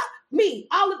vacant house?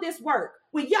 All of this work.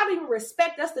 When y'all don't even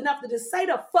respect us enough to just say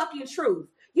the fucking truth.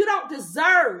 You don't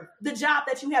deserve the job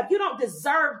that you have. You don't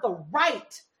deserve the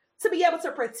right to be able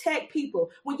to protect people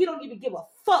when you don't even give a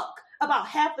fuck about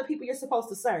half the people you're supposed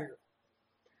to serve.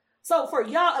 So for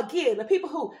y'all, again, the people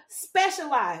who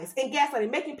specialize in gaslighting,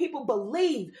 making people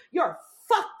believe you're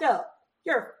fucked up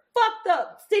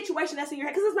situation that's in your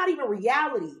head, because it's not even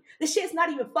reality. The shit's not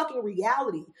even fucking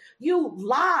reality. You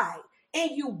lie,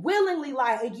 and you willingly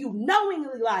lie, and you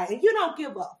knowingly lie, and you don't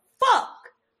give a fuck.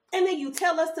 And then you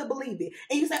tell us to believe it.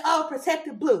 And you say,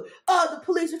 protective blue. The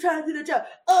police are trying to do their job.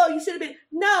 You should have been.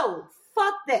 No,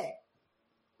 fuck that.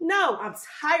 No, I'm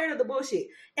tired of the bullshit.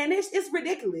 And it's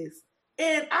ridiculous.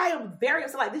 And I am very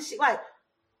upset. Like, this shit, like,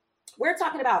 we're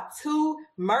talking about 2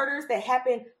 murders that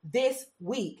happened this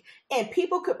week. And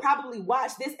people could probably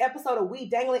watch this episode of We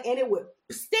Dangling and it would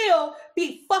still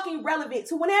be fucking relevant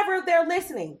to whenever they're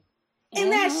listening.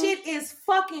 And that shit is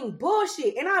fucking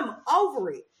bullshit. And I'm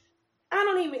over it.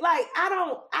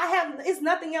 It's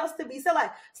nothing else to be said.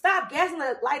 Like, stop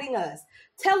gaslighting us.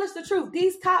 Tell us the truth.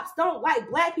 These cops don't like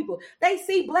black people. They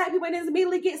see black people and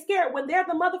immediately get scared when they're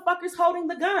the motherfuckers holding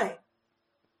the gun.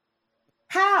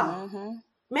 How?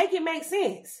 Make it make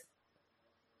sense.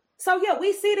 So yeah,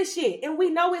 we see the shit and we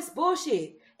know it's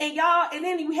bullshit. And y'all, and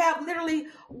then you have literally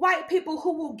white people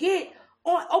who will get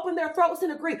on, open their throats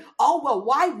and agree, oh, well,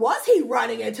 why was he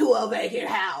running into a vacant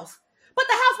house? But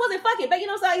the house wasn't fucking, but you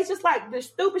know what I'm saying? It's just like the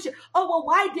stupid shit. Oh, well,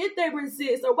 why did they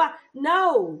resist? Or why?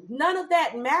 No, none of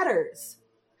that matters.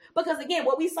 Because again,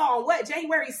 what we saw on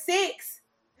January 6th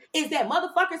is that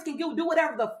motherfuckers can do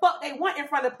whatever the fuck they want in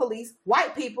front of police,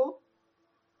 white people,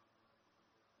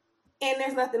 and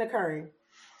there's nothing occurring.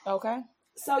 Okay.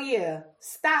 So yeah,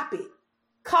 stop it.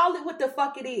 Call it what the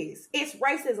fuck it is. It's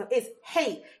racism. It's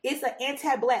hate. It's an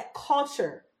anti-black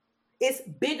culture. It's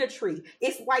bigotry.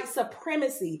 It's white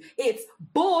supremacy. It's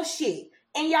bullshit.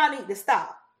 And y'all need to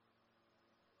stop.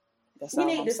 That's all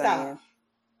I'm saying.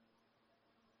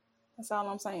 That's all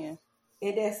I'm saying.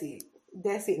 And that's it.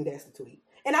 That's it, and that's the tweet.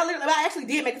 And I actually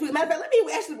did make a tweet. Matter of fact, let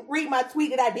me actually read my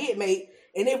tweet that I did make,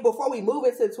 and then before we move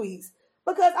into tweets,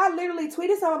 because I literally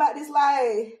tweeted something about this,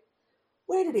 like,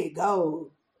 where did it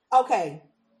go? Okay,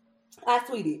 I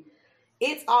tweeted,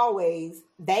 it's always,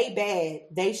 they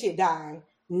bad, they should die,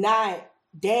 not,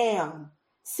 damn,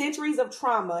 centuries of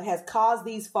trauma has caused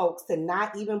these folks to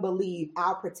not even believe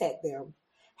I'll protect them.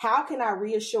 How can I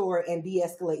reassure and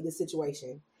de-escalate this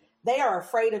situation? They are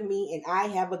afraid of me and I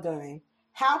have a gun.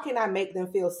 How can I make them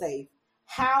feel safe?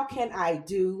 How can I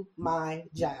do my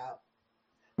job?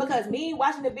 Because me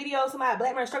watching the video of somebody, a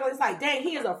black man struggling, it's like, dang,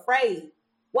 he is afraid.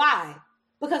 Why?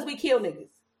 Because we kill niggas.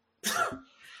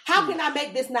 How can I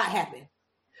make this not happen?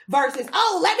 Versus,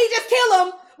 oh, let me just kill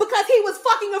him because he was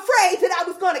fucking afraid that I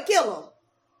was going to kill him.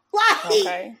 Like,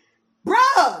 okay.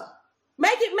 Bruh,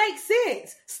 make it make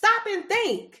sense. Stop and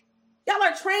think. Y'all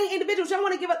are trained individuals. Y'all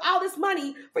want to give us all this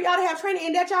money for y'all to have training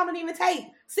and that y'all don't even take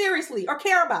seriously or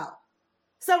care about.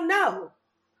 So no,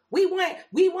 we want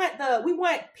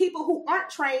people who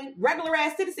aren't trained, regular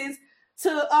ass citizens,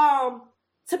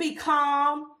 to be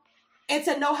calm and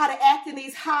to know how to act in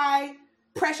these high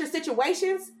pressure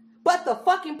situations. But the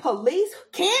fucking police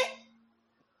can't,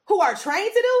 who are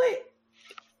trained to do it.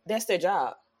 That's their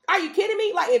job. Are you kidding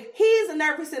me? Like, if he's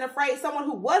nervous and afraid, someone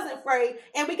who wasn't afraid,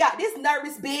 and we got this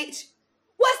nervous bitch,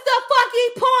 what's the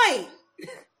fucking point?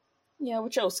 Yeah,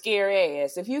 with your scary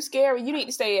ass. If you scary, you need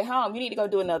to stay at home. You need to go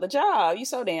do another job. You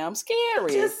so damn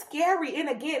scary. Just scary. And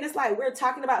again, it's like we're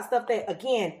talking about stuff that,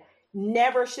 again,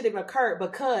 never should have occurred,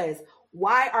 because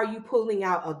why are you pulling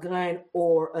out a gun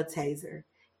or a taser?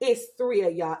 It's three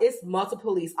of y'all. It's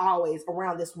multiple police always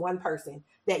around this one person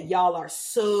that y'all are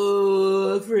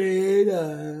so afraid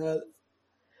of.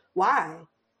 Why?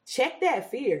 Check that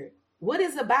fear. What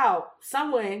is about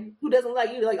someone who doesn't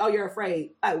like you, like, oh, you're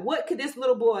afraid? Like, what could this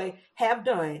little boy have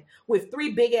done with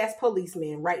three big ass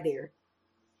policemen right there?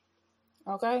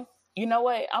 Okay. You know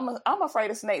what? I'm afraid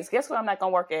of snakes. Guess what? I'm not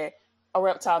gonna work at a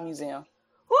reptile museum.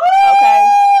 Woo! Okay.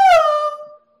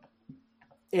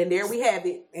 And there we have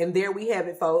it. And there we have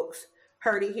it, folks.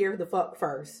 Heard it here the fuck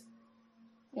first.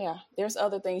 Yeah, there's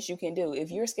other things you can do.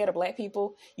 If you're scared of black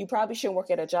people, you probably shouldn't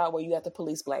work at a job where you have to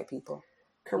police black people.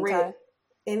 Correct. Okay?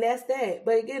 And that's that.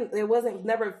 But again, it wasn't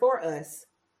never for us.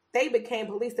 They became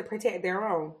police to protect their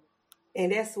own.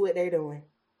 And that's what they're doing.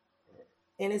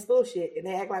 And it's bullshit. And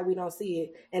they act like we don't see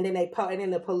it. And then and then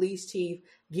the police chief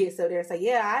gets up there and say,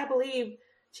 yeah, I believe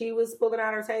she was pulling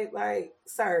out her tape. Like,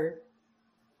 sir,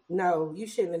 no, you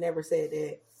shouldn't have never said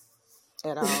that.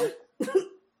 At all.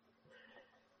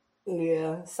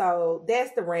 Yeah. So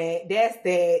that's the rant. That's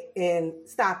that. And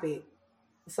stop it.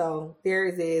 So there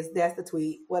it is. That's the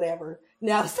tweet. Whatever.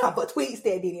 Now it's time for tweets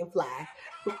that didn't fly.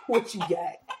 What you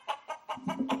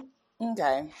got?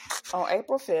 Okay. On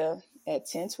April 5th at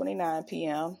 10:29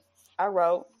 p.m., I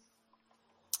wrote,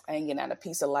 I ain't getting out a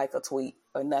piece of like a tweet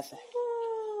or nothing.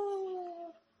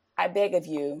 I beg of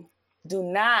you, do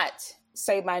not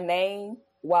say my name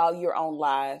while you're on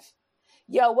live.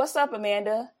 Yo, what's up,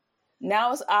 Amanda?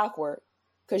 Now it's awkward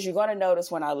because you're going to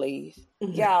notice when I leave.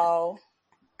 Y'all,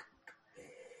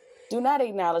 do not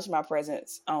acknowledge my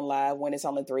presence on live when it's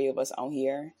only three of us on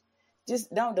here.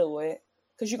 Just don't do it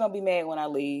because you're going to be mad when I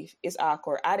leave. It's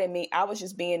awkward. I was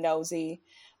just being nosy,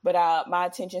 but my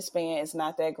attention span is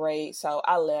not that great, so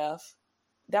I left.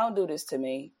 Don't do this to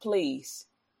me, please.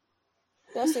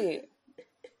 That's it.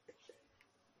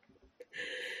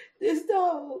 Just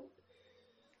don't.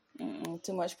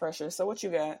 Too much pressure. So what you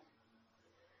got?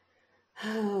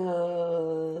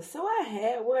 So I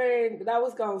had one that I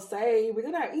was gonna say, but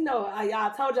then I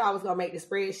told y'all I was gonna make the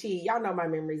spreadsheet. Y'all know my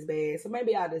memory's bad, so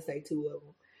maybe I'll just say two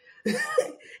of them.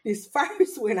 This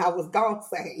first one I was gonna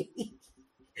say,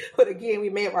 but again, we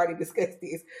may have already discussed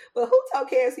this. But who told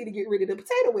KFC to get rid of the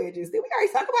potato wedges? Did we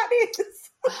already talk about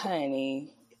this?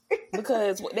 Honey,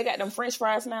 Because they got them French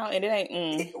fries now, and it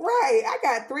ain't. Right. I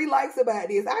got 3 likes about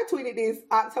this. I tweeted this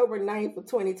October 9th of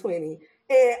 2020.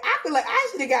 And I feel like I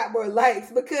should have got more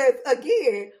likes because,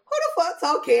 again, who the fuck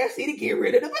told KFC to get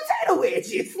rid of the potato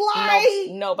wedges?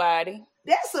 Like, nobody.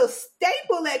 That's a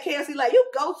staple at KFC. Like, you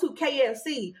go to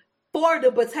KFC for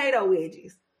the potato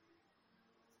wedges.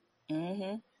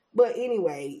 Mm-hmm. But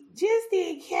anyway, just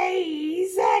in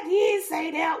case I did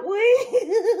say that one.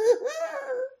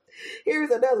 Here's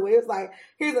another one. It was like,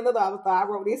 here's another I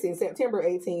wrote this in September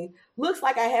 18th. Looks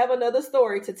like I have another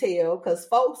story to tell because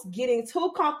folks getting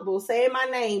too comfortable saying my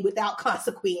name without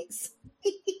consequence.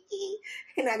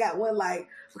 And I got one like,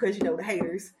 because you know the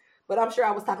haters. But I'm sure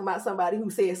I was talking about somebody who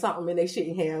said something and they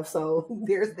shouldn't have. So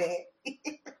there's that.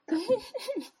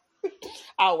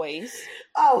 Always.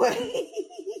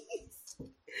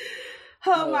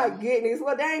 Oh my goodness.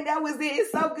 Well, dang, that was it.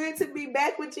 It's so good to be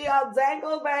back with y'all,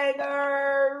 Dangle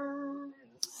Bangers.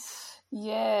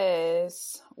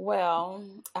 Yes. Well,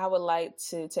 I would like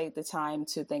to take the time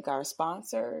to thank our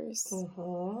sponsors,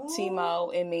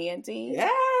 Timo and Mandy. Yay!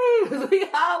 We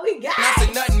all we got.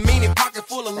 Nothing, nothing meaning, pocket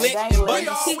full of lit. But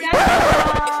all we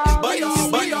got. But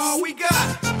all we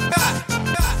got.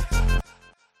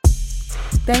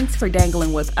 Thanks for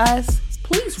dangling with us.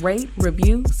 Please rate,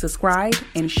 review, subscribe,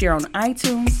 and share on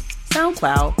iTunes,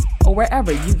 SoundCloud, or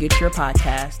wherever you get your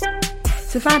podcast.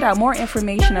 To find out more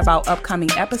information about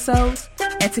upcoming episodes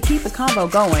and to keep the convo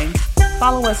going,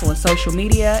 follow us on social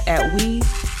media at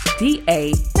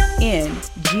DANGLIN.